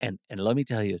into. and let me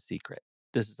tell you a secret.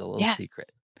 This is a little Yes.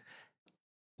 secret. I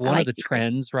One of like the secrets.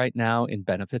 trends right now in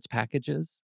benefits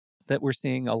packages that we're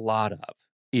seeing a lot of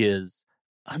is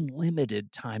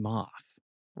unlimited time off,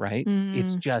 right?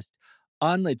 It's Mm, just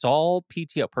it's all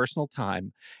PTO, personal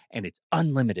time, and it's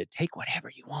unlimited. Take whatever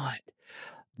you want.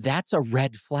 That's a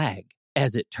red flag,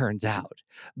 as it turns out,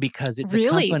 because it's a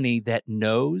really? company that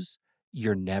knows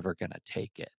you're never going to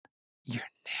take it. You're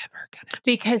never going to take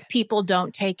Because it. people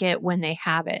don't take it when they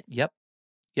have it. Yep.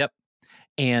 Yep.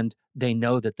 And they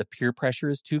know that the peer pressure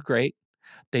is too great.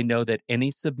 They know that any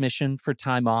submission for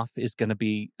time off is going to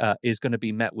be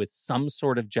met with some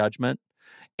sort of judgment,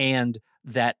 and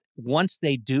that once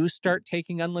they do start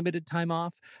taking unlimited time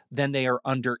off, then they are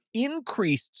under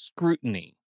increased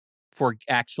scrutiny for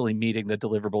actually meeting the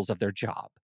deliverables of their job.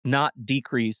 Not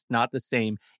decreased, not the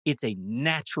same. It's a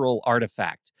natural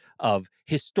artifact of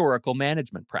historical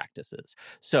management practices.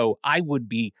 So I would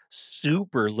be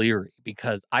super leery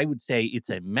because I would say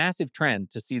it's a massive trend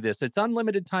to see this. It's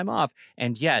unlimited time off,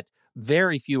 and yet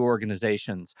very few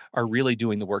organizations are really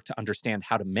doing the work to understand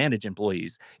how to manage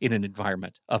employees in an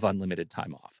environment of unlimited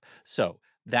time off. So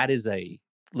that is a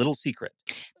little secret.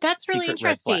 That's really Secret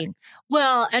red flag. interesting.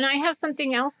 Well, and I have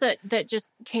something else that just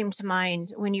came to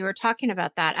mind when you were talking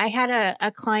about that. I had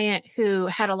a client who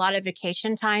had a lot of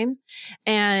vacation time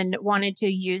and wanted to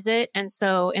use it. And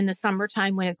so in the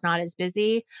summertime when it's not as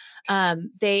busy,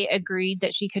 they agreed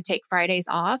that she could take Fridays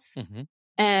off. Mhm.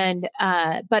 And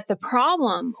but the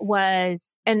problem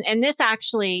was, and this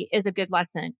actually is a good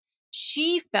lesson.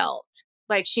 She felt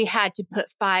like she had to put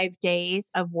 5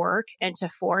 days of work into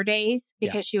 4 days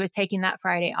Yeah. because she was taking that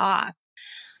Friday off.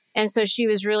 And so she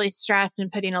was really stressed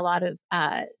and putting a lot of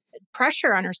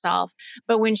pressure on herself.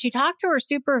 But when she talked to her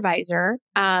supervisor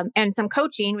and some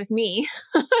coaching with me,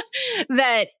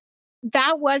 that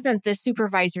wasn't the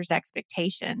supervisor's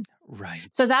expectation. Right.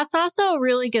 So that's also a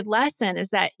really good lesson is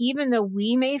that even though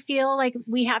we may feel like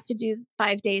we have to do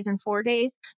 5 days and 4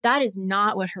 days, that is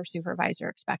not what her supervisor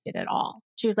expected at all.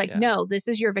 She was like, Yeah. no, this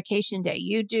is your vacation day.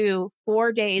 You do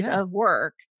 4 days Yeah. of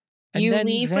work. And You then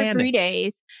leave for 3 vanish.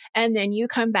 days and then you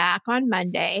come back on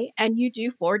Monday and you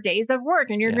do 4 days of work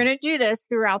and you're Yeah. going to do this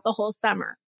throughout the whole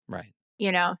summer. Right.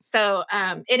 So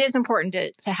it is important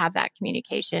to have that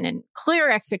communication and clear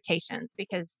expectations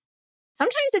because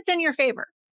sometimes it's in your favor.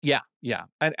 Yeah, yeah.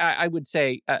 And I would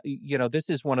say, this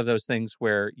is one of those things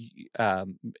where,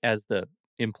 as the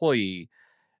employee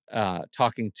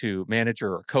talking to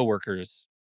manager or coworkers,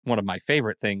 one of my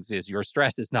favorite things is your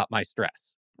stress is not my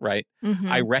stress, right? I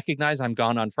Mm-hmm. recognize I'm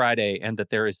gone on Friday and that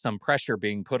there is some pressure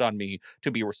being put on me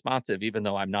to be responsive, even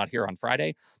though I'm not here on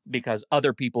Friday, because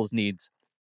other people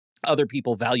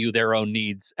value their own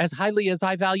needs as highly as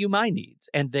I value my needs.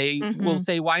 And they will Mm-hmm.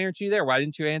 say, why aren't you there? Why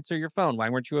didn't you answer your phone? Why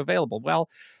weren't you available? Well,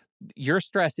 your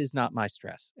stress is not my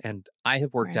stress. And I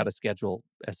have worked out Right. a schedule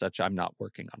as such. I'm not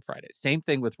working on Fridays. Same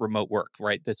thing with remote work,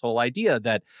 right? This whole idea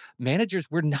that managers,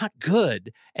 we're not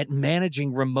good at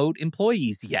managing remote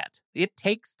employees yet. It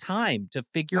takes time to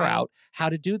figure Right. out how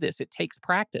to do this. It takes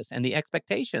practice and the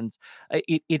expectations.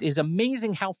 It is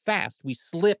amazing how fast we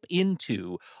slip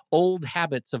into old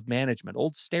habits of management,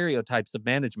 old stereotypes of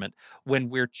management when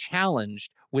we're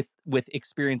challenged with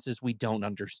experiences we don't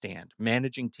understand,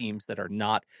 managing teams that are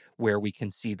not where we can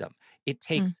see them. It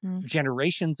takes Mm-hmm.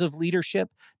 generations of leadership,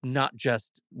 not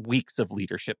just weeks of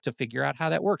leadership to figure out how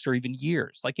that works, or even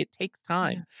years. Like it takes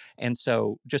time. Yeah. And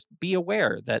so just be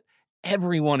aware that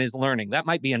everyone is learning. That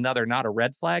might be another, not a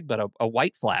red flag, but a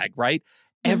white flag, right?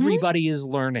 Mm-hmm. Everybody is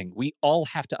learning. We all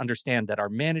have to understand that our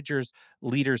managers,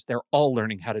 leaders, they're all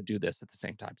learning how to do this at the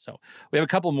same time. So we have a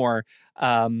couple more.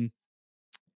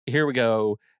 Here we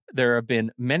go. There have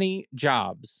been many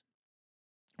jobs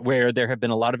where there have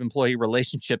been a lot of employee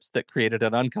relationships that created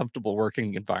an uncomfortable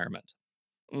working environment.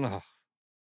 Ugh.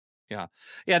 Yeah.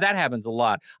 Yeah, that happens a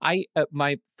lot.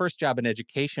 My first job in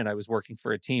education, I was working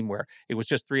for a team where it was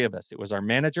just 3 of us. It was our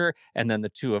manager and then the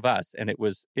 2 of us. And it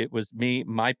was me,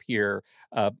 my peer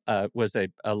was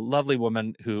a lovely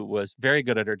woman who was very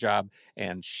good at her job.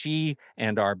 And she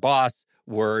and our boss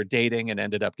were dating and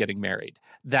ended up getting married.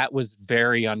 That was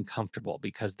very uncomfortable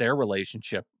because their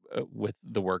relationship with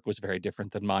the work was very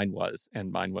different than mine was,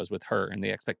 and mine was with her, and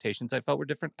the expectations I felt were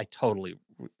different. I totally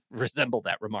resemble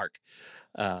that remark.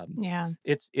 Yeah.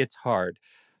 It's hard.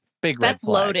 Big red That's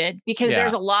flag. loaded because Yeah.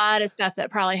 there's a lot of stuff that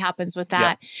probably happens with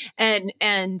that. And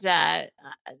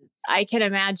I can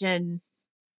imagine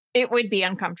it would be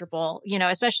uncomfortable,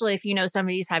 especially if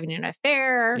somebody's having an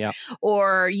affair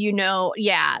or,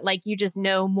 like you just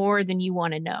know more than you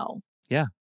want to know. Yeah,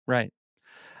 right.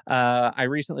 I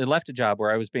recently left a job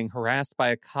where I was being harassed by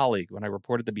a colleague. When I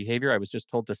reported the behavior, I was just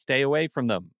told to stay away from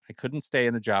them. I couldn't stay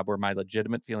in a job where my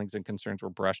legitimate feelings and concerns were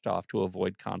brushed off to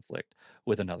avoid conflict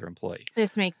with another employee.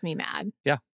 This makes me mad.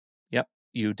 Yeah. Yep.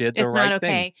 You did the It's right not okay.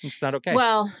 thing. It's not okay.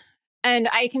 Well, and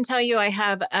I can tell you, I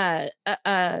have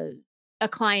a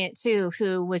client too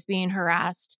who was being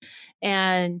harassed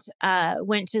and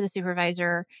went to the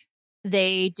supervisor.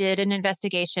 They did an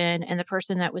investigation, and the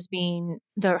person that was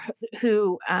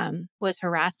who was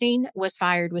harassing was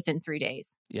fired within 3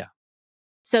 days. Yeah.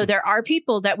 So there are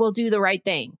people that will do the right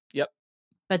thing. Yep.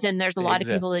 But then there's a lot of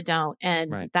people that don't,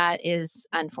 and that is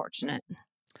unfortunate.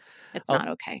 It's not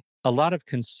okay. A lot of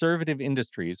conservative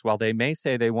industries, while they may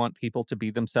say they want people to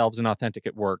be themselves and authentic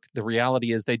at work, the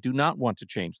reality is they do not want to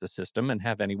change the system and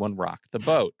have anyone rock the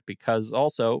boat, because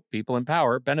also people in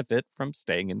power benefit from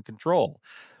staying in control,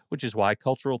 which is why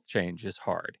cultural change is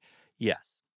hard.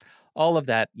 Yes. All of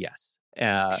that, yes.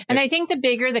 And I think the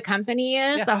bigger the company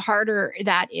is, the harder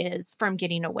that is from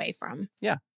getting away from.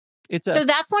 Yeah. So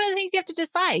that's one of the things you have to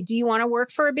decide. Do you want to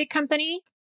work for a big company?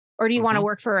 Or do you want to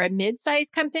work for a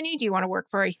mid-sized company? Do you want to work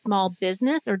for a small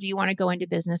business? Or do you want to go into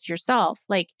business yourself?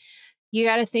 Like, you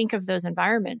got to think of those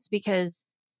environments, because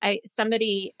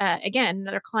again,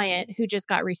 another client who just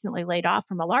got recently laid off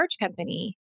from a large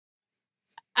company.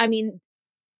 I mean,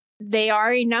 they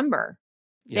are a number.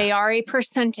 Yeah. They are a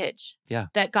percentage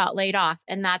that got laid off.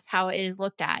 And that's how it is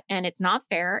looked at. And it's not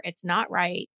fair. It's not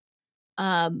right.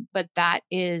 But that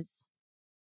is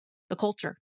the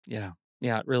culture. Yeah.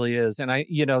 Yeah, it really is. And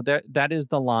that is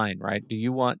the line, right? Do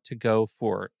you want to go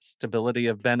for stability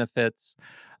of benefits,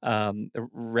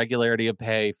 regularity of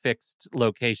pay, fixed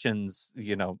locations,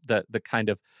 the kind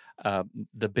of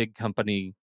the big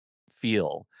company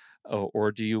feel?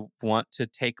 Or do you want to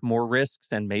take more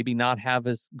risks and maybe not have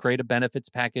as great a benefits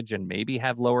package and maybe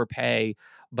have lower pay,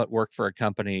 but work for a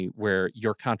company where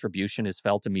your contribution is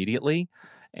felt immediately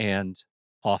and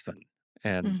often?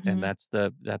 And that's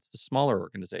the smaller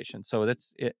organization. So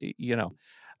it's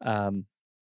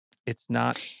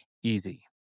not easy.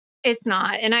 It's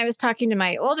not. And I was talking to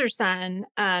my older son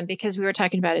because we were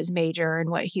talking about his major and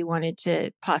what he wanted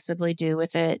to possibly do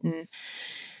with it,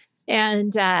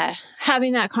 and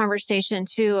having that conversation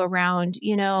too around,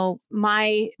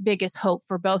 my biggest hope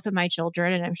for both of my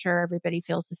children, and I'm sure everybody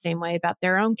feels the same way about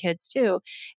their own kids too,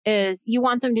 is you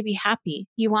want them to be happy.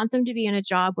 You want them to be in a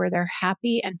job where they're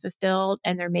happy and fulfilled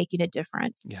and they're making a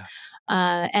difference. Yeah.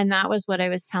 And that was what I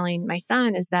was telling my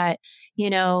son, is that,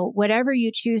 whatever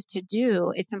you choose to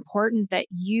do, it's important that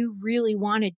you really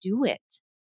want to do it.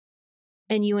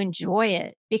 And you enjoy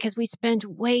it, because we spend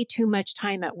way too much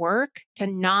time at work to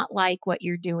not like what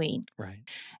you're doing. Right.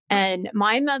 And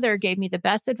my mother gave me the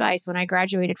best advice when I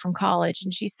graduated from college.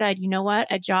 And she said, you know what?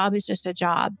 A job is just a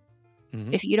job.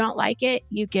 Mm-hmm. If you don't like it,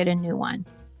 you get a new one.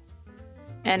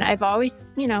 And I've always,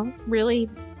 really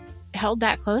held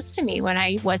that close to me when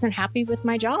I wasn't happy with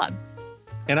my jobs.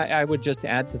 And I would just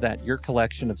add to that, your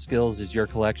collection of skills is your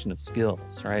collection of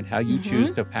skills, right? How you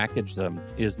choose to package them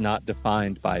is not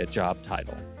defined by a job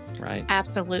title, right?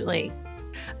 Absolutely.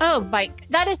 Oh, Mike,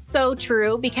 that is so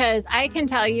true, because I can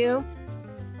tell you,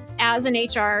 as an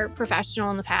HR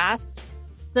professional in the past,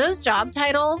 those job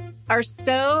titles are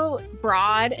so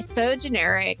broad, so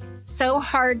generic, so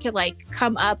hard to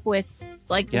come up with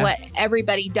what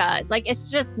everybody does.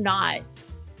 It's just not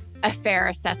a fair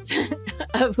assessment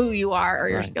of who you are or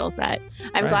your skill set.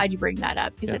 I'm glad you bring that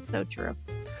up, because it's so true.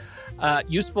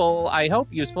 Useful, I hope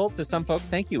useful to some folks.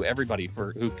 Thank you, everybody,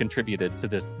 who contributed to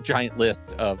this giant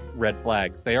list of red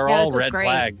flags. They are all red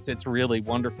flags. It's really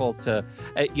wonderful to,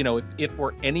 if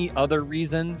for any other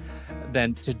reason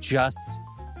than to just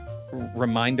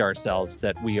remind ourselves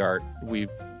that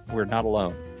we're not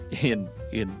alone in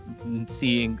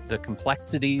seeing the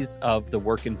complexities of the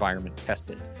work environment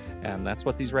tested. And that's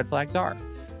what these red flags are.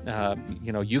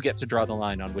 You get to draw the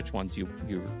line on which ones you're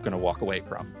going to walk away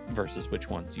from versus which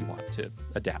ones you want to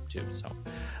adapt to. So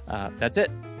that's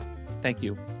it. Thank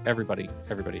you, everybody.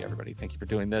 Thank you for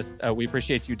doing this. We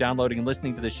appreciate you downloading and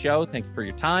listening to the show. Thank you for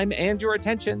your time and your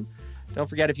attention. Don't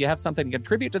forget, if you have something to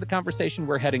contribute to the conversation,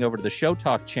 we're heading over to the Show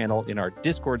Talk channel in our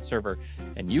Discord server,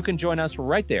 and you can join us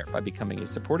right there by becoming a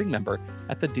supporting member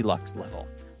at the deluxe level.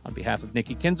 On behalf of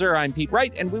Nikki Kinzer, I'm Pete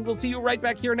Wright, and we will see you right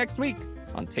back here next week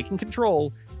on Taking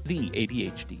Control, the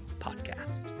ADHD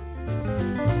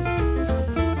podcast.